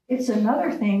 It's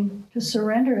another thing to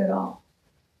surrender it all.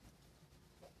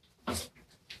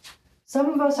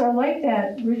 Some of us are like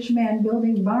that rich man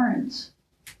building barns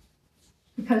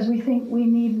because we think we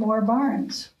need more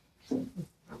barns.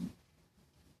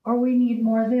 Or we need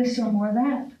more this or more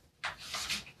that.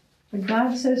 But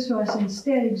God says to us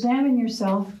instead, examine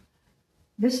yourself.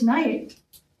 This night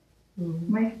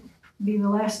might be the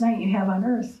last night you have on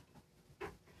earth.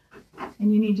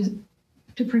 And you need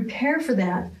to prepare for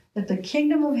that the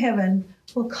kingdom of heaven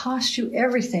will cost you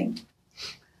everything.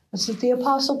 That's what the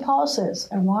Apostle Paul says.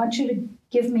 I want you to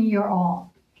give me your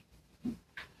all.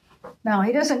 Now,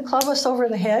 he doesn't club us over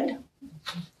the head.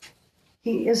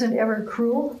 He isn't ever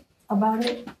cruel about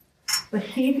it. But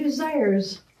he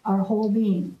desires our whole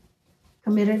being,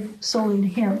 committed solely to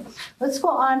him. Let's go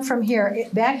on from here,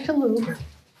 back to Luke.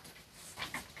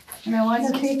 And I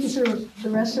want to take you through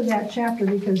the rest of that chapter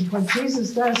because what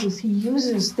Jesus does is he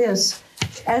uses this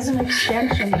as an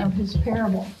extension of his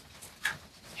parable.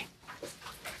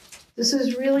 This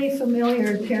is really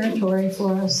familiar territory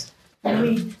for us. And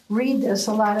we read this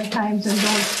a lot of times and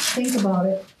don't think about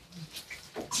it.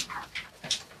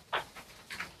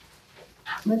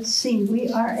 let's see, we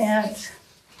are at,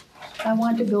 I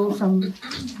want to go from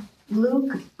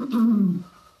Luke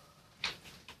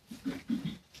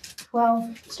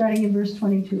 12, starting in verse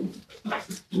 22.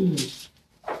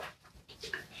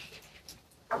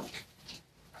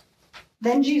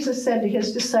 Then Jesus said to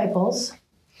his disciples,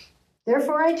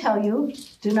 "Therefore I tell you,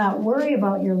 do not worry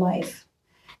about your life."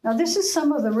 Now this is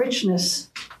some of the richness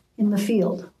in the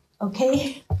field,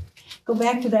 okay? Go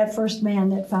back to that first man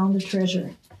that found the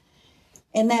treasure.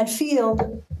 And that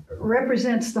field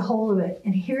represents the whole of it.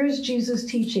 And here's Jesus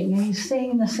teaching, and he's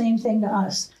saying the same thing to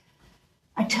us.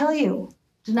 I tell you,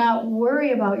 do not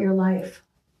worry about your life,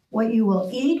 what you will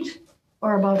eat,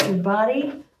 or about your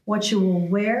body, what you will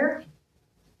wear.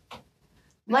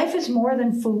 Life is more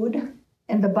than food,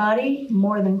 and the body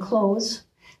more than clothes.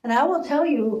 And I will tell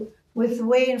you, with the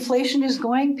way inflation is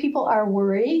going, people are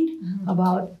worried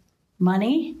about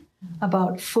money,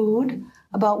 about food,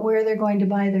 about where they're going to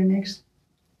buy their next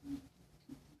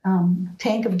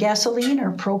tank of gasoline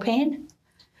or propane.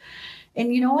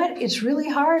 And you know what? It's really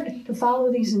hard to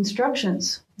follow these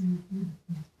instructions.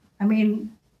 I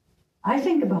mean, I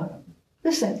think about them.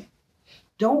 Listen,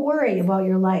 don't worry about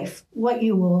your life, what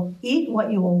you will eat,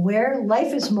 what you will wear.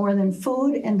 Life is more than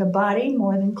food, and the body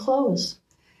more than clothes.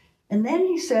 And then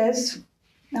he says,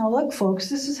 now look, folks,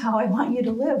 this is how I want you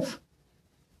to live.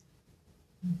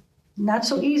 Not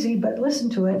so easy, but listen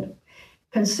to it.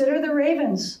 Consider the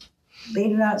ravens. They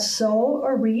do not sow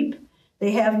or reap.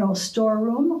 They have no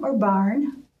storeroom or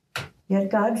barn, yet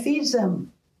God feeds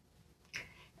them.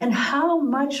 And how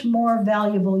much more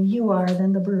valuable you are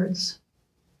than the birds.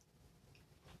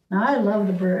 Now, I love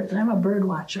the birds. I'm a bird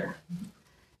watcher.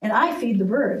 And I feed the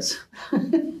birds.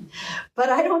 But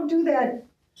I don't do that,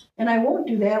 and I won't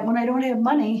do that when I don't have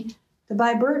money to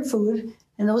buy bird food,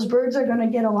 and those birds are going to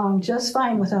get along just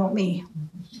fine without me.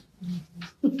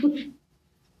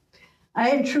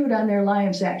 I intrude on their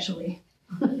lives, actually.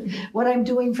 What I'm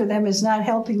doing for them is not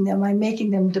helping them. I'm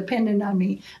making them dependent on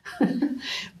me.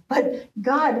 But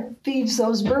God feeds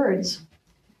those birds.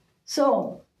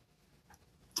 So,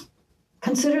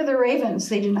 consider the ravens.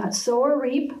 They do not sow or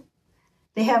reap.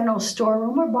 They have no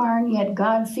storeroom or barn, yet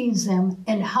God feeds them.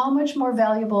 And how much more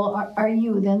valuable are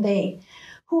you than they?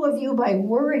 Who of you, by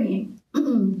worrying,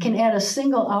 can add a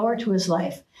single hour to his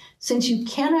life? Since you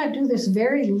cannot do this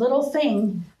very little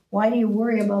thing, why do you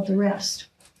worry about the rest?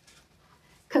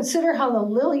 Consider how the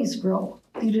lilies grow.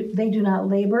 They do not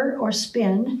labor or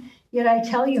spin. Yet I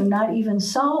tell you, not even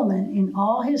Solomon in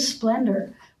all his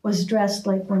splendor was dressed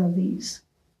like one of these.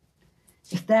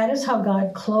 If that is how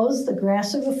God clothes the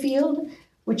grass of the field,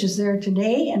 which is there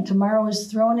today and tomorrow is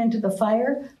thrown into the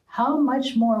fire, how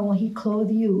much more will he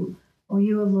clothe you, O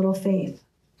you of little faith?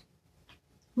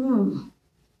 The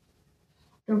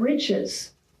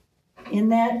riches in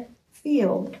that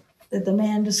field that the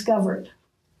man discovered,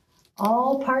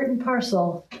 all part and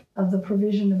parcel of the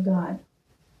provision of God.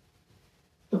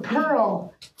 The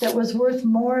pearl that was worth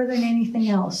more than anything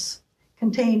else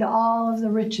contained all of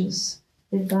the riches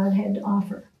that God had to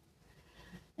offer.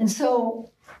 And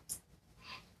so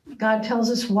God tells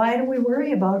us, why do we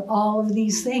worry about all of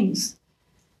these things?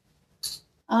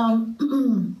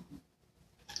 Go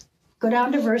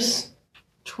down to verse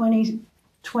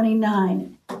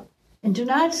 29. And do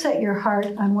not set your heart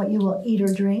on what you will eat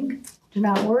or drink. Do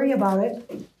not worry about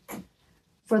it.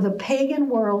 For the pagan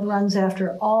world runs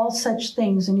after all such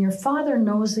things, and your Father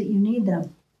knows that you need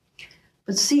them.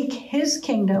 But seek his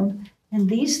kingdom, and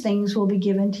these things will be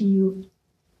given to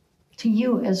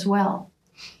you as well.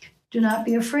 Do not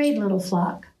be afraid, little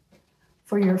flock,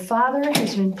 for your Father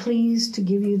has been pleased to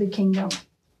give you the kingdom.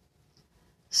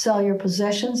 Sell your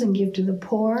possessions and give to the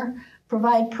poor.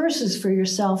 Provide purses for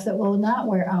yourself that will not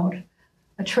wear out,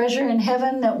 a treasure in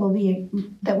heaven that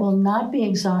will not be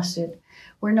exhausted,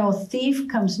 where no thief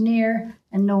comes near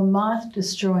and no moth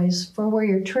destroys. For where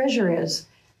your treasure is,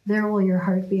 there will your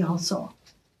heart be also.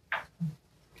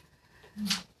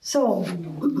 So,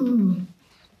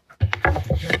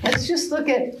 let's just look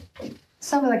at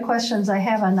some of the questions I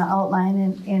have on the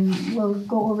outline, and we'll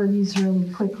go over these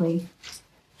really quickly.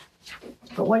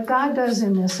 But what God does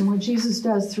in this, and what Jesus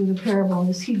does through the parable,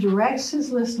 is he directs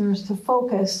his listeners to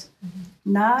focus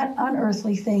not on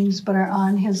earthly things, but are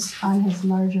on his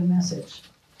larger message.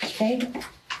 Okay?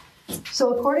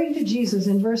 So according to Jesus,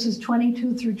 in verses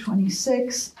 22 through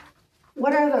 26,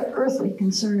 what are the earthly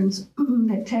concerns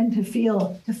that tend to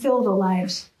fill the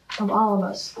lives of all of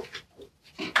us?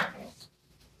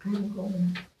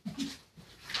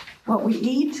 What we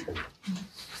eat.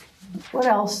 What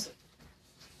else?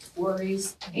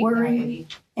 Worries, Worry,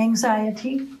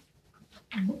 anxiety.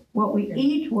 What we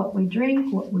eat, what we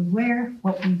drink, what we wear,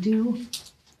 what we do.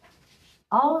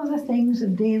 all of the things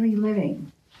of daily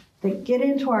living that get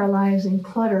into our lives and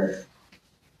clutter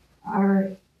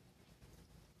our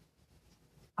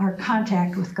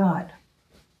contact with God.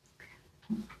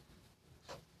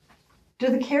 Do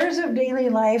the cares of daily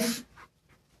life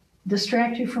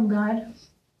distract you from God?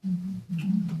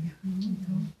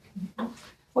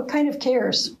 What kind of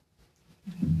cares?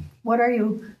 What are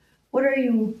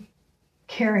you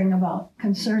caring about,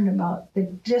 concerned about,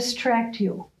 that distract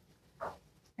you?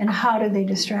 And how do they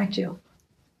distract you?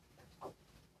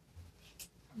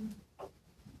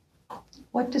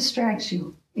 What distracts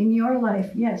you in your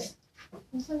life? Yes.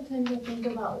 Well, sometimes I think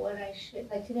about what I should,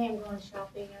 like today I'm going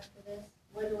shopping after this.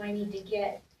 What do I need to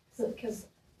get? So, because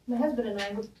my husband and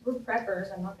I, we're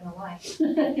preppers, I'm not gonna lie.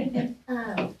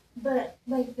 But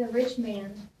like the rich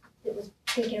man that was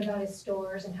thinking about his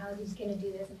stores and how he's gonna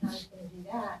do this and how he's gonna do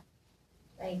that,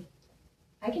 like,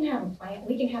 I can have a plan,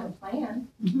 we can have a plan,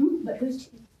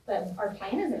 but our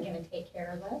plan isn't gonna take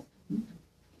care of us.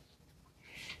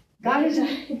 God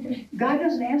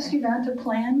doesn't ask you not to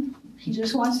plan. He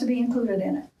just wants to be included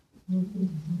in it.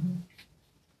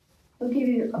 He'll give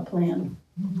you a plan.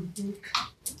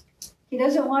 He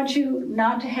doesn't want you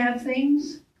not to have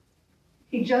things.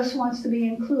 He just wants to be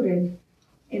included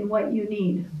in what you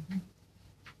need.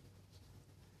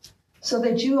 So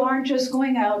that you aren't just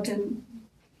going out and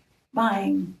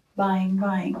buying,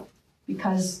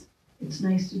 because it's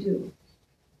nice to do.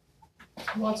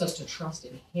 He wants us to trust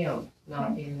in him,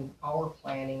 not in our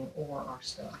planning or our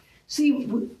stuff. See,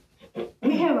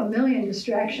 we have a million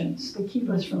distractions that keep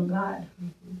us from God.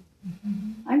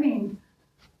 I mean,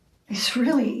 it's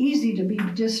really easy to be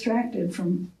distracted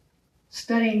from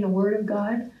studying the Word of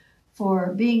God,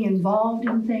 for being involved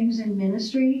in things in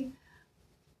ministry,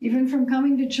 even from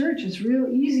coming to church. It's real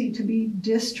easy to be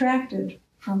distracted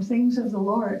from things of the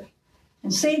Lord.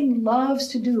 And Satan loves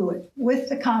to do it with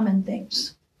the common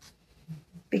things,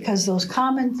 because those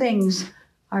common things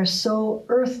are so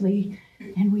earthly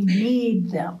and we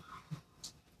need them.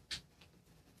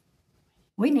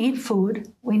 We need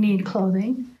food, we need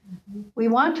clothing. We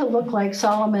want to look like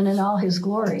Solomon in all his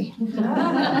glory.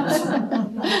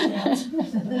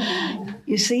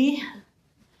 You see?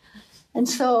 And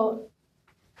so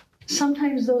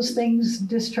sometimes those things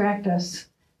distract us.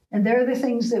 And they're the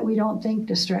things that we don't think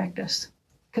distract us,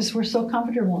 because we're so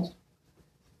comfortable.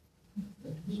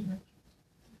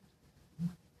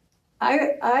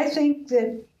 I think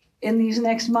that in these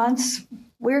next months,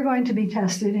 we're going to be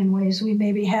tested in ways we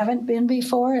maybe haven't been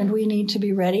before, and we need to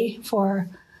be ready for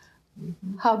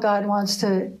how God wants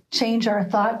to change our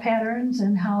thought patterns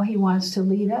and how he wants to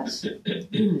lead us.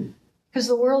 Because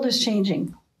the world is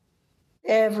changing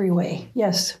every way.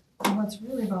 Yes? And what's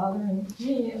really bothering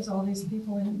me is all these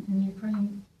people in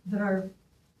Ukraine that are,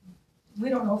 we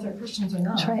don't know if they're Christians or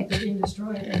not. That's right. They're being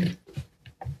destroyed, and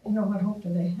what hope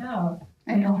do they have?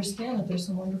 I understand that there's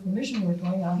some wonderful mission work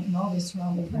going on in all these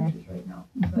surrounding countries right now.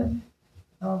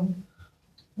 But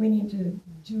we need to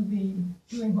be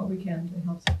doing what we can to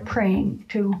help support. Praying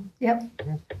too. Yep.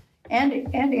 And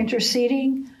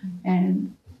interceding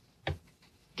and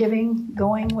giving,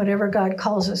 going, whatever God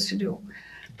calls us to do.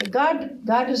 But God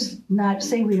does not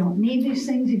say we don't need these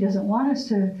things. He doesn't want us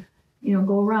to,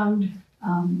 go around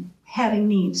having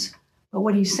needs. But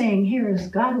what he's saying here is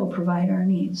God will provide our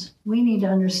needs. We need to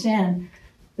understand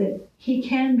that he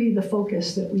can be the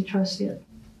focus that we trust in.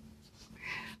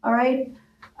 All right.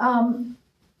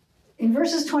 In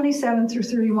verses 27 through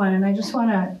 31, and I just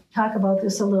want to talk about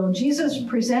this a little, Jesus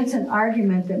presents an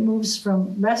argument that moves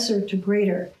from lesser to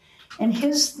greater. And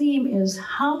his theme is,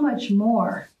 how much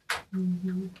more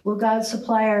will God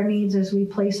supply our needs as we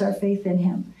place our faith in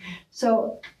him?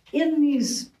 So in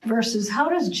these verses, how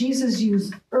does Jesus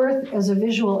use earth as a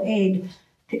visual aid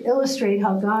to illustrate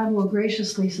how God will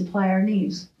graciously supply our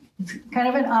needs? It's kind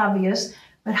of an obvious,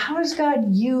 but how does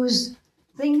God use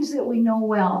things that we know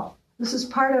well? This is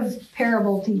part of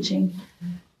parable teaching,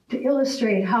 to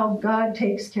illustrate how God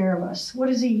takes care of us. What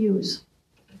does he use?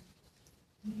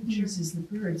 He uses the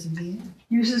birds of the air.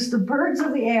 Uses the birds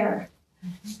of the air.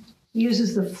 He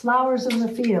uses the flowers of the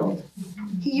field.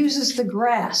 He uses the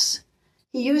grass.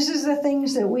 He uses the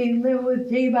things that we live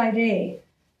with day by day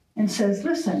and says,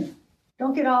 listen,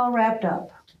 don't get all wrapped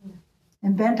up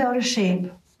and bent out of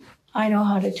shape. I know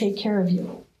how to take care of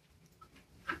you.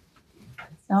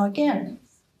 Now again,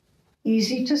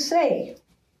 easy to say.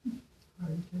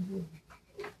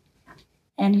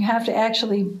 And you have to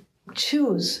actually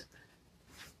choose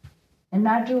and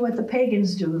not do what the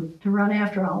pagans do, to run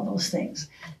after all those things.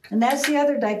 And that's the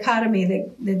other dichotomy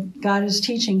that God is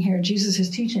teaching here, Jesus is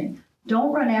teaching.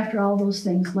 Don't run after all those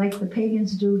things like the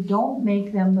pagans do. Don't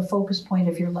make them the focus point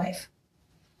of your life.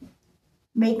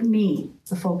 make me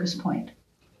the focus point.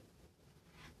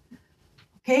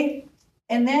 Okay,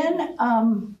 and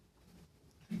then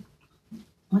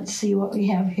let's see what we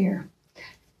have here.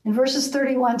 In verses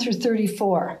 31 through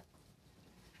 34,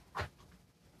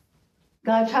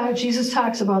 Jesus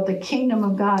talks about the kingdom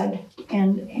of God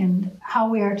and how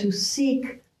we are to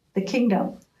seek the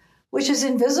kingdom, which is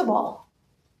invisible.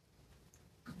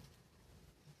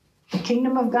 The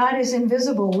kingdom of God is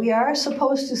invisible. We are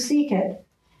supposed to seek it,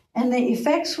 and the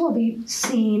effects will be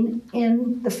seen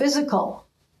in the physical.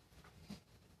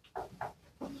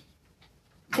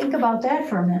 Think about that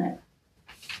for a minute.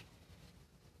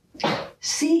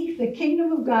 Seek the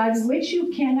kingdom of God, which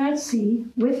you cannot see,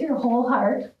 with your whole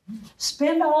heart.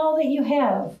 Spend all that you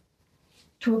have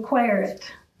to acquire it.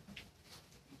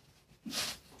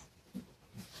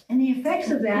 And the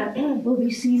effects of that will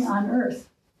be seen on earth.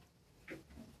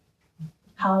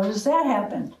 How does that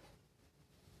happen?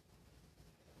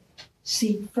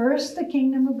 Seek first the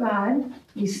kingdom of God.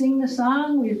 We sing the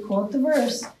song, we quote the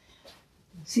verse.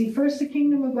 Seek first the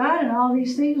kingdom of God, and all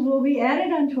these things will be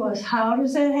added unto us. How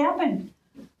does that happen?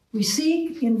 We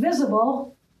seek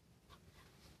invisible,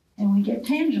 and we get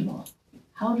tangible.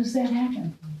 How does that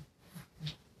happen?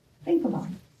 Think about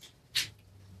it.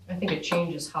 I think it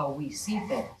changes how we see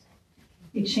things.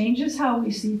 It changes how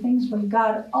we see things, but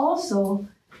God also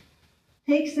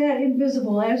takes that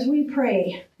invisible as we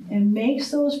pray and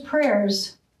makes those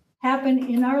prayers happen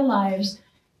in our lives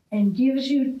and gives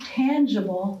you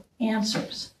tangible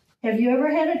answers. Have you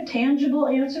ever had a tangible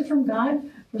answer from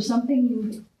God for something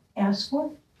you've asked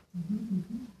for?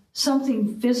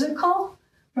 Something physical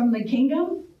from the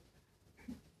kingdom?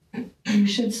 You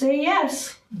should say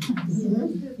yes.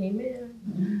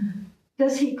 Amen.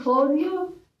 Does he clothe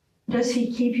you? Does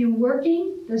he keep you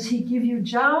working? Does he give you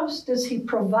jobs? Does he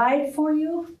provide for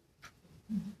you?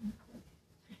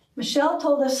 Michelle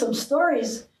told us some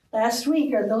stories last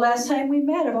week or the last time we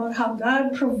met about how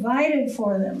God provided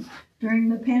for them during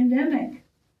the pandemic.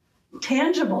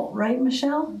 Tangible, right,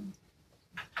 Michelle?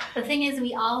 The thing is,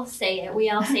 we all say it. We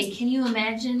all say, can you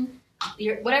imagine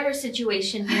whatever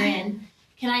situation you're in,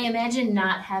 can I imagine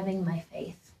not having my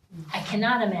faith? I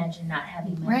cannot imagine not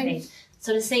having my faith.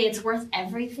 So to say it's worth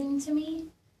everything to me,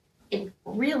 it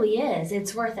really is.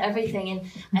 It's worth everything. And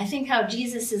I think how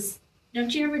Jesus is,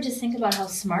 don't you ever just think about how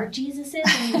smart Jesus is?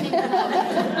 And you think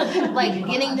about, like,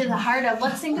 getting to the heart of,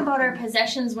 let's think about our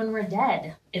possessions when we're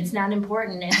dead. It's not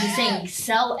important. And he's saying,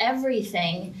 sell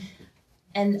everything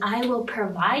and I will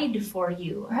provide for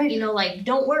you. Right. You know, like,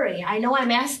 don't worry. I know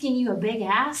I'm asking you a big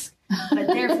ask, but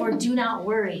therefore do not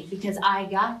worry because I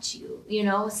got you, you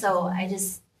know? So I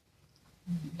just,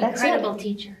 That's incredible it.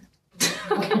 teacher.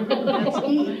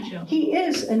 He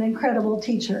is an incredible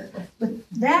teacher. But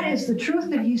that is the truth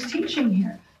that he's teaching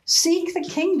here. Seek the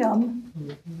kingdom,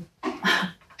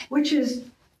 which is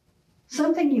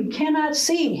something you cannot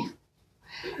see.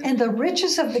 And the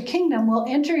riches of the kingdom will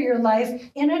enter your life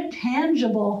in a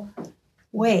tangible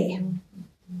way.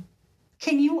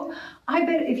 I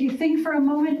bet if you think for a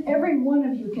moment, every one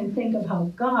of you can think of how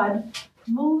God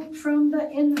moved from the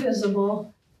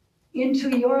invisible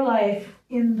into your life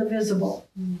in the visible,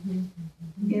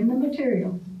 in the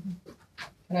material.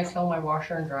 Can I tell my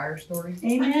washer and dryer story?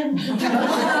 Amen.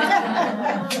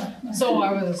 So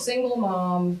I was a single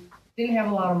mom, didn't have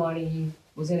a lot of money,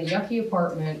 was in a yucky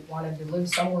apartment, wanted to live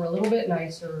somewhere a little bit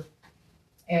nicer,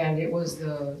 and it was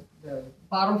the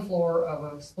bottom floor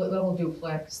of a split-level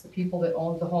duplex. The people that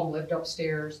owned the home lived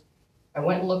upstairs. I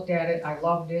went and looked at it. I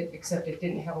loved it, except it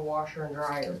didn't have a washer and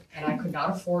dryer, and I could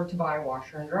not afford to buy a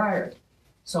washer and dryer.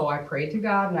 So I prayed to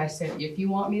God, and I said, if you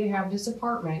want me to have this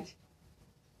apartment,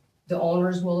 the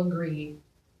owners will agree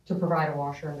to provide a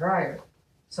washer and dryer.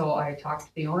 So I talked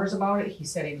to the owners about it. He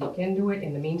said he'd look into it.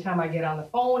 In the meantime, I get on the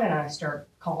phone, and I start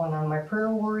calling on my prayer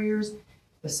warriors.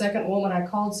 The second woman I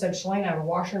called said, Shalane, I have a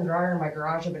washer and dryer in my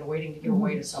garage. I've been waiting to give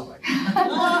away to somebody.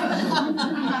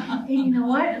 And you know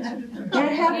what?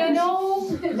 That happens.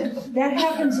 That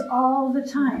happens all the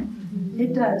time.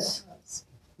 It does.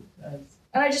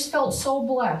 And I just felt so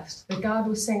blessed that God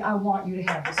was saying, I want you to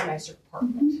have this nicer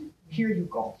apartment. Here you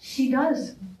go. He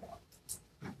does.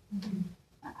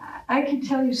 I can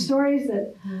tell you stories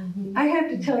that I have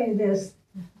to tell you this.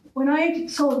 When I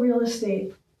sold real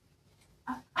estate,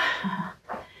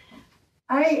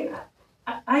 I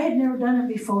had never done it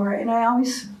before, and I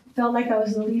always felt like I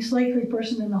was the least likely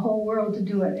person in the whole world to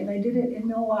do it. And I did it in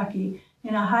Milwaukee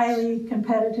in a highly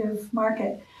competitive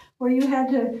market where you had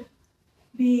to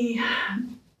be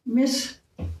Miss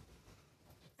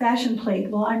Fashion Plate.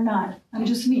 Well, I'm not. I'm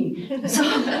just me. So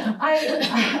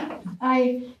I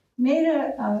made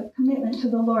a commitment to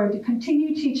the Lord to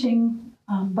continue teaching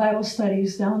Bible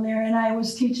studies down there, and I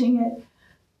was teaching it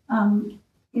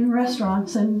in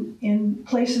restaurants and in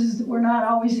places that were not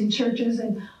always in churches,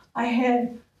 and I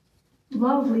had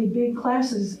lovely big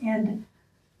classes, and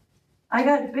I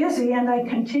got busy and I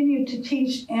continued to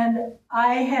teach, and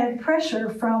I had pressure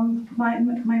from my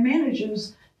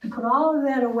managers to put all of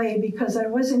that away because I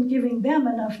wasn't giving them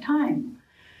enough time.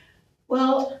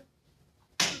 Well,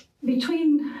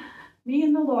 between me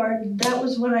and the Lord, that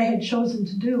was what I had chosen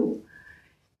to do.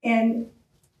 And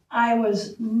I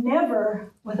was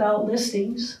never without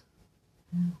listings.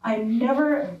 I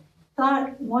never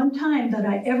thought one time that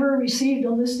I ever received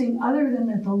a listing other than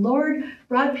that the Lord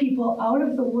brought people out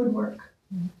of the woodwork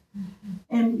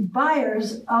and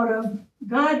buyers out of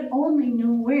God only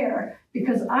knew where,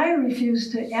 because I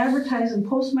refused to advertise and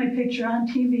post my picture on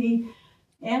TV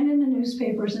and in the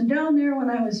newspapers. And down there when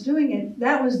I was doing it,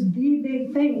 that was the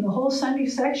big thing. The whole Sunday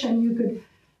section you could,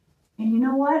 and you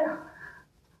know what?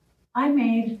 I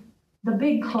made the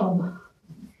big club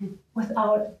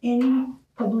without any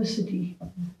publicity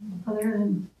other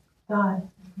than God.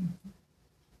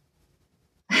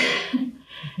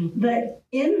 The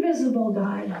invisible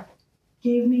God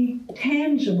gave me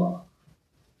tangible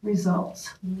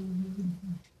results.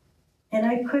 And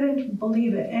I couldn't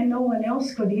believe it, and no one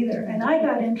else could either. And I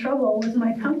got in trouble with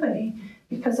my company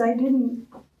because I didn't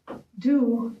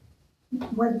do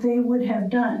what they would have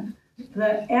done.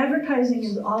 The advertising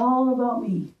is all about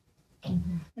me.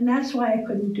 And that's why I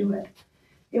couldn't do it.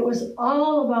 It was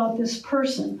all about this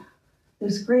person,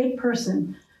 this great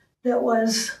person that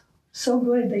was so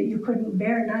good that you couldn't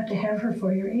bear not to have her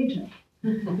for your agent.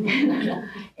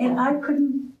 And I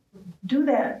couldn't do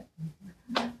that.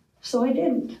 So I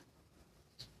didn't.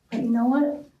 But you know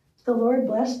what? The Lord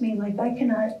blessed me like I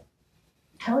cannot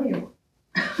tell you.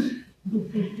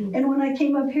 And when I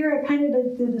came up here, I kind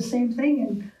of did the same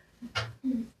thing,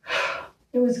 and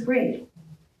it was great.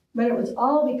 But it was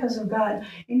all because of God.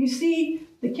 And you see,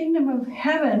 the kingdom of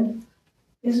heaven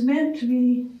is meant to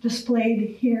be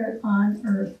displayed here on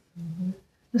earth.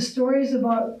 The stories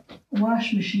about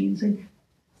wash machines and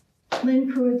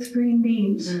Lynn Pruitt's green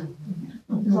beans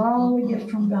is all a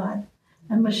gift from God.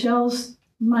 And Michelle's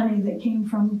money that came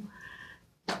from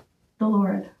the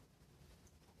Lord.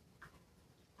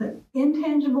 The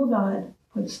intangible God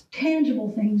puts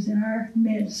tangible things in our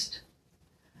midst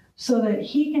so that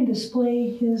he can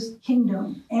display his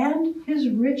kingdom and his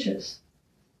riches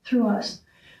through us.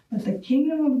 But the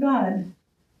kingdom of God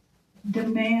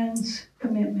demands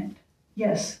commitment.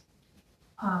 Yes.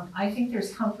 I think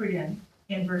there's comfort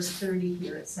in verse 30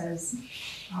 here. It says,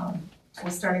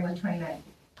 starting with 29,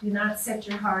 do not set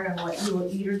your heart on what you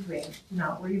will eat or drink. Do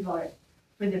not worry about it.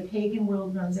 For the pagan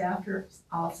world runs after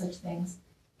all such things.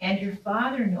 And your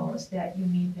Father knows that you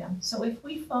need them. So if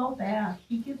we fall back,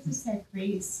 he gives us that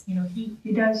grace. You know, he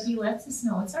does. He lets us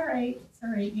know it's all right. It's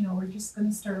all right. You know, we're just going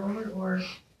to start over. Or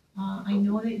I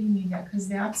know that you need that, because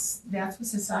that's what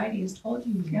society has told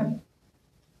you. Yep.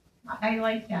 I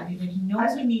like that. He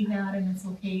knows we need that, and it's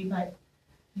okay. But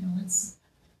you know, it's.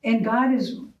 And God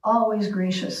is always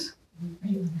gracious,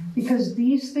 because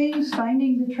these things,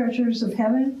 finding the treasures of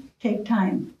heaven, take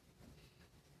time.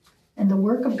 And the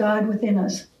work of God within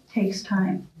us takes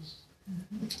time.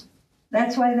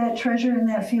 That's why that treasure in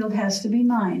that field has to be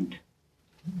mined.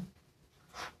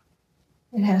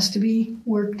 It has to be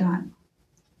worked on,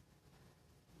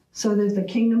 so that the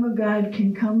kingdom of God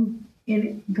can come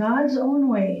in God's own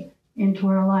way into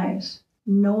our lives.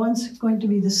 No one's going to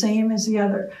be the same as the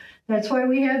other. That's why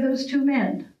we have those two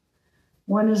men.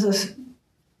 One is a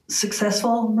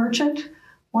successful merchant.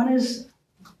 One is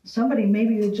somebody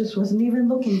maybe that just wasn't even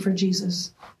looking for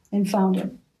Jesus and found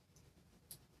him.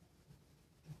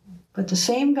 But the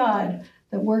same God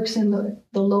that works in the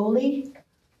lowly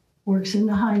works in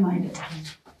the high-minded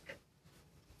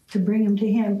to bring them to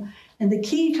him. And the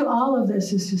key to all of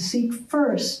this is to seek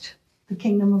first the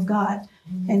kingdom of God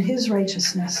and his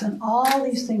righteousness, and all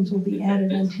these things will be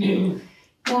added unto you.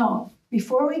 Now,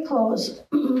 before we close,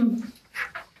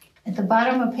 at the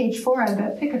bottom of page 4, I've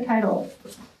got pick a title.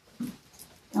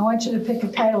 I want you to pick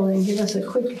a title and give us a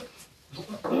quick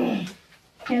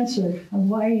answer of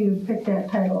why you picked that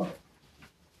title.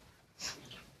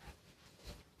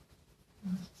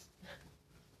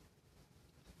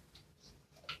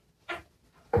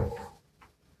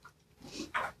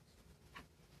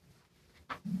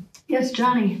 Yes,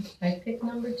 Johnny. I picked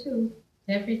number 2.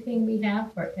 Everything we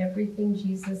have for everything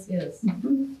Jesus is.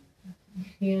 Mm-hmm.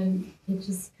 And it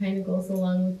just kind of goes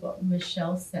along with what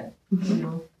Michelle said, you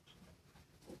know.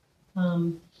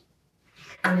 And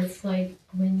it's like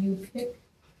when you pick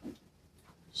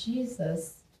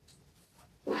Jesus,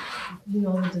 you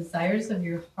know, the desires of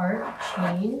your heart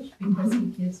change because he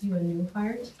gives you a new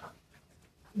heart.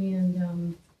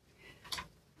 And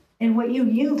what you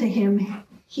yield to him,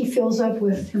 he fills up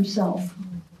with himself.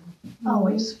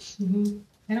 Always. Mm-hmm.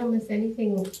 I don't miss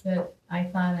anything that I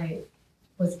thought I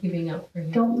was giving up for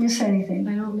him. Don't miss anything.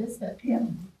 I don't miss it. Yeah.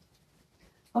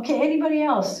 Okay, anybody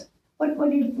else?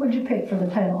 What'd you pick for the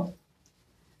title?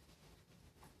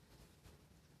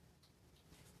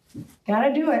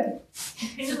 Gotta do it. I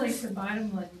kind of like the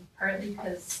bottom one, partly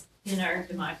because in our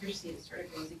democracy, it sort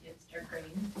of goes against our grain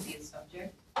to be a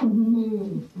subject.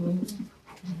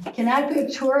 Cannot be a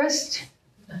tourist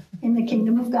in the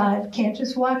kingdom of God. Can't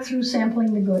just walk through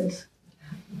sampling the goods.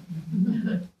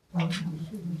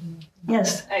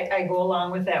 Yes. I go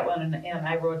along with that one, and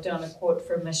I wrote down a quote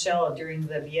from Michelle during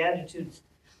the Beatitudes.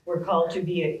 We're called to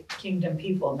be a kingdom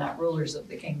people, not rulers of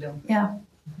the kingdom. Yeah.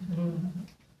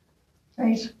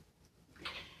 Right.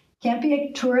 Can't be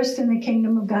a tourist in the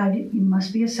kingdom of God. You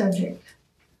must be a subject.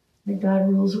 That God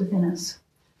rules within us.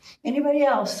 Anybody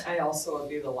else? I also would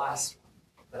be the last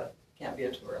one that can't be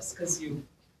a tourist, because you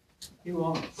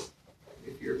won't,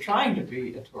 if you're trying to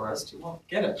be a tourist, you won't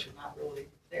get it. You're not really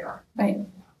there. Right.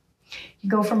 You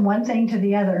go from one thing to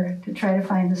the other to try to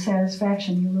find the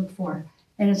satisfaction you look for.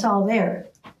 And it's all there.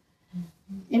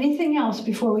 Anything else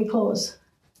before we close?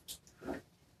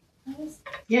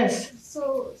 Yes.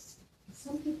 So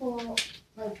some people,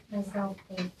 like myself,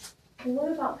 think, well,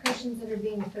 what about Christians that are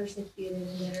being persecuted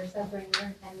and that are suffering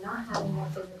and not having their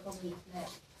physical needs met?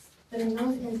 But in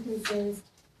those instances,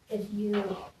 if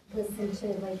you listen to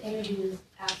like interviews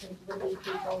with these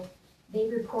people, they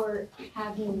report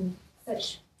having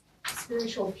such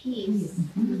spiritual peace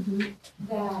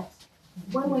that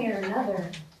one way or another,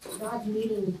 God's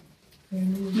meeting their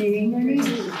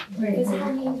needs. Right.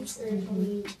 Physical needs, spiritual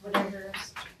needs, whatever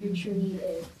your true need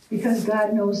is. Because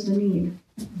God knows the need.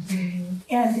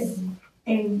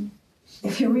 And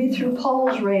if you read through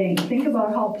Paul's writing, think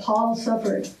about how Paul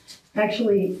suffered,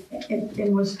 actually,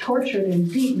 and was tortured and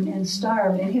beaten and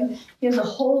starved. And he has a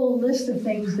whole list of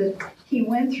things that he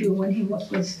went through when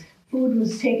food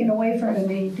was taken away from him,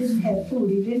 and he didn't have food,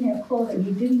 he didn't have clothing,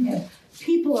 he didn't have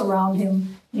people around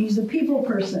him, and he's a people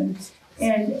person.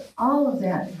 And all of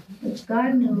that, but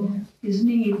God knew his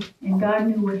need, and God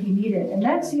knew what he needed. And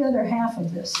that's the other half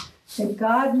of this, that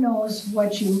God knows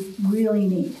what you really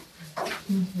need.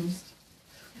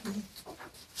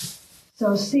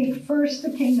 So seek first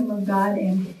the kingdom of God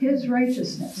and his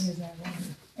righteousness.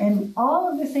 And all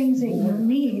of the things that you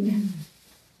need,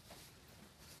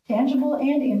 tangible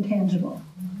and intangible,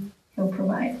 he'll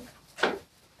provide.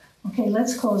 Okay,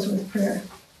 let's close with prayer.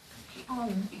 I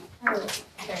have a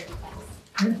prayer request.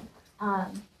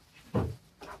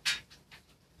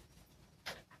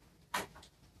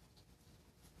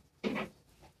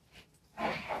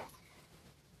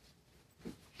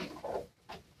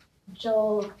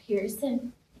 Joel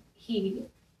Pearson, he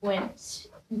went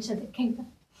into the kingdom.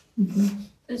 Who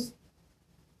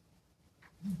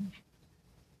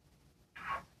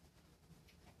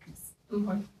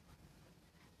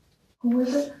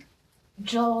was it?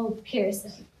 Joel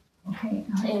Pearson. Okay.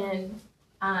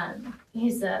 And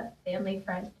he's a family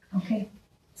friend. Okay.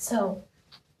 So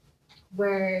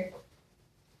we're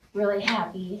really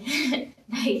happy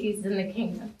that he's in the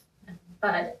kingdom.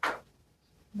 But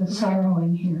the sorrow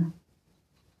in here.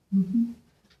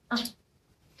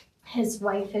 His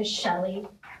wife is Shelley,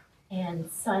 and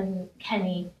son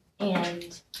Kenny,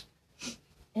 and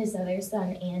his other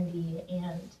son Andy,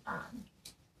 and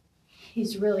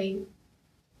he's really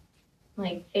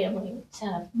like family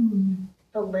to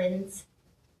the Lynns,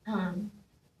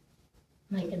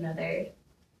 like another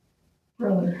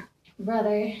brother,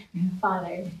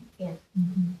 father, yeah.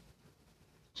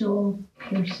 Joel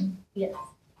Pearson. Yes.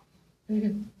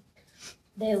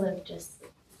 They live just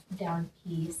down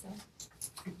P, so.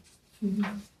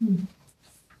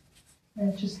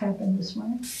 That just happened this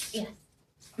morning? Yes.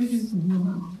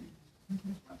 Wow.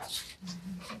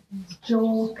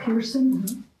 Joel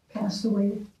Pearson passed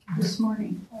away this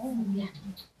morning. Yeah.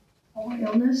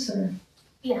 Illness or?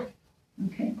 Yeah.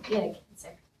 Okay. Yeah,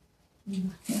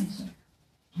 cancer. Cancer.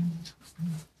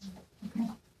 Okay.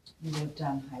 He lived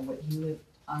on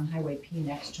Highway P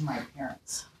next to my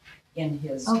parents in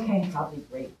his probably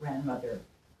great grandmother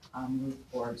Ruth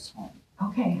Ford's home.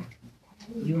 Okay.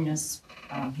 Eunice,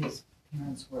 his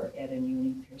parents were Ed and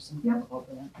Uni Pearson. Yep.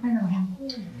 I know him.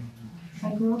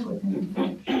 I grew up with him.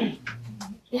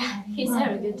 Yeah, he's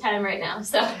having a good time right now,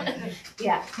 so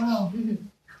yeah. Wow.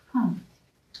 Huh.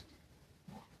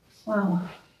 Wow.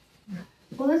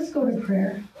 Well, let's go to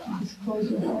prayer. Let's close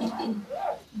with that.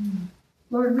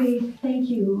 Lord, we thank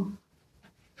you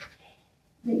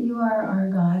that you are our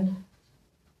God.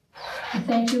 We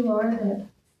thank you, Lord, that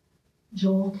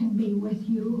Joel can be with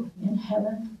you in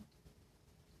heaven.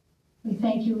 We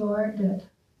thank you, Lord, that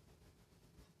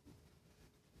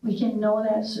we can know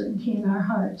that certainty in our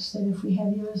hearts that if we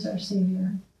have you as our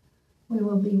Savior, we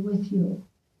will be with you.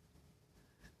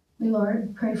 We,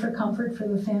 Lord, pray for comfort for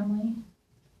the family.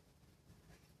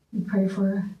 We pray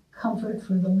for comfort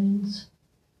for the Lynns.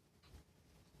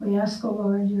 We ask, O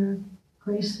Lord, your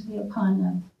grace to be upon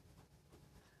them.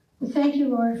 We thank you,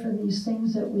 Lord, for these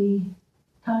things that we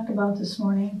talked about this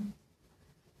morning.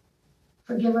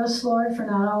 Forgive us, Lord, for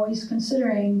not always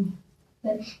considering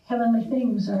that heavenly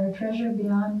things are a treasure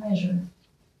beyond measure.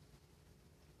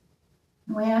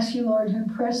 And we ask you, Lord, to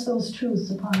impress those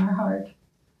truths upon our heart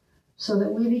so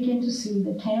that we begin to see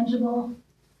the tangible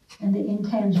and the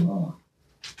intangible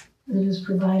that is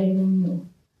provided in you.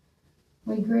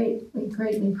 We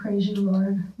greatly praise you,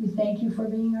 Lord. We thank you for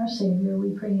being our Savior.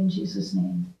 We pray in Jesus'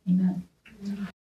 name. Amen.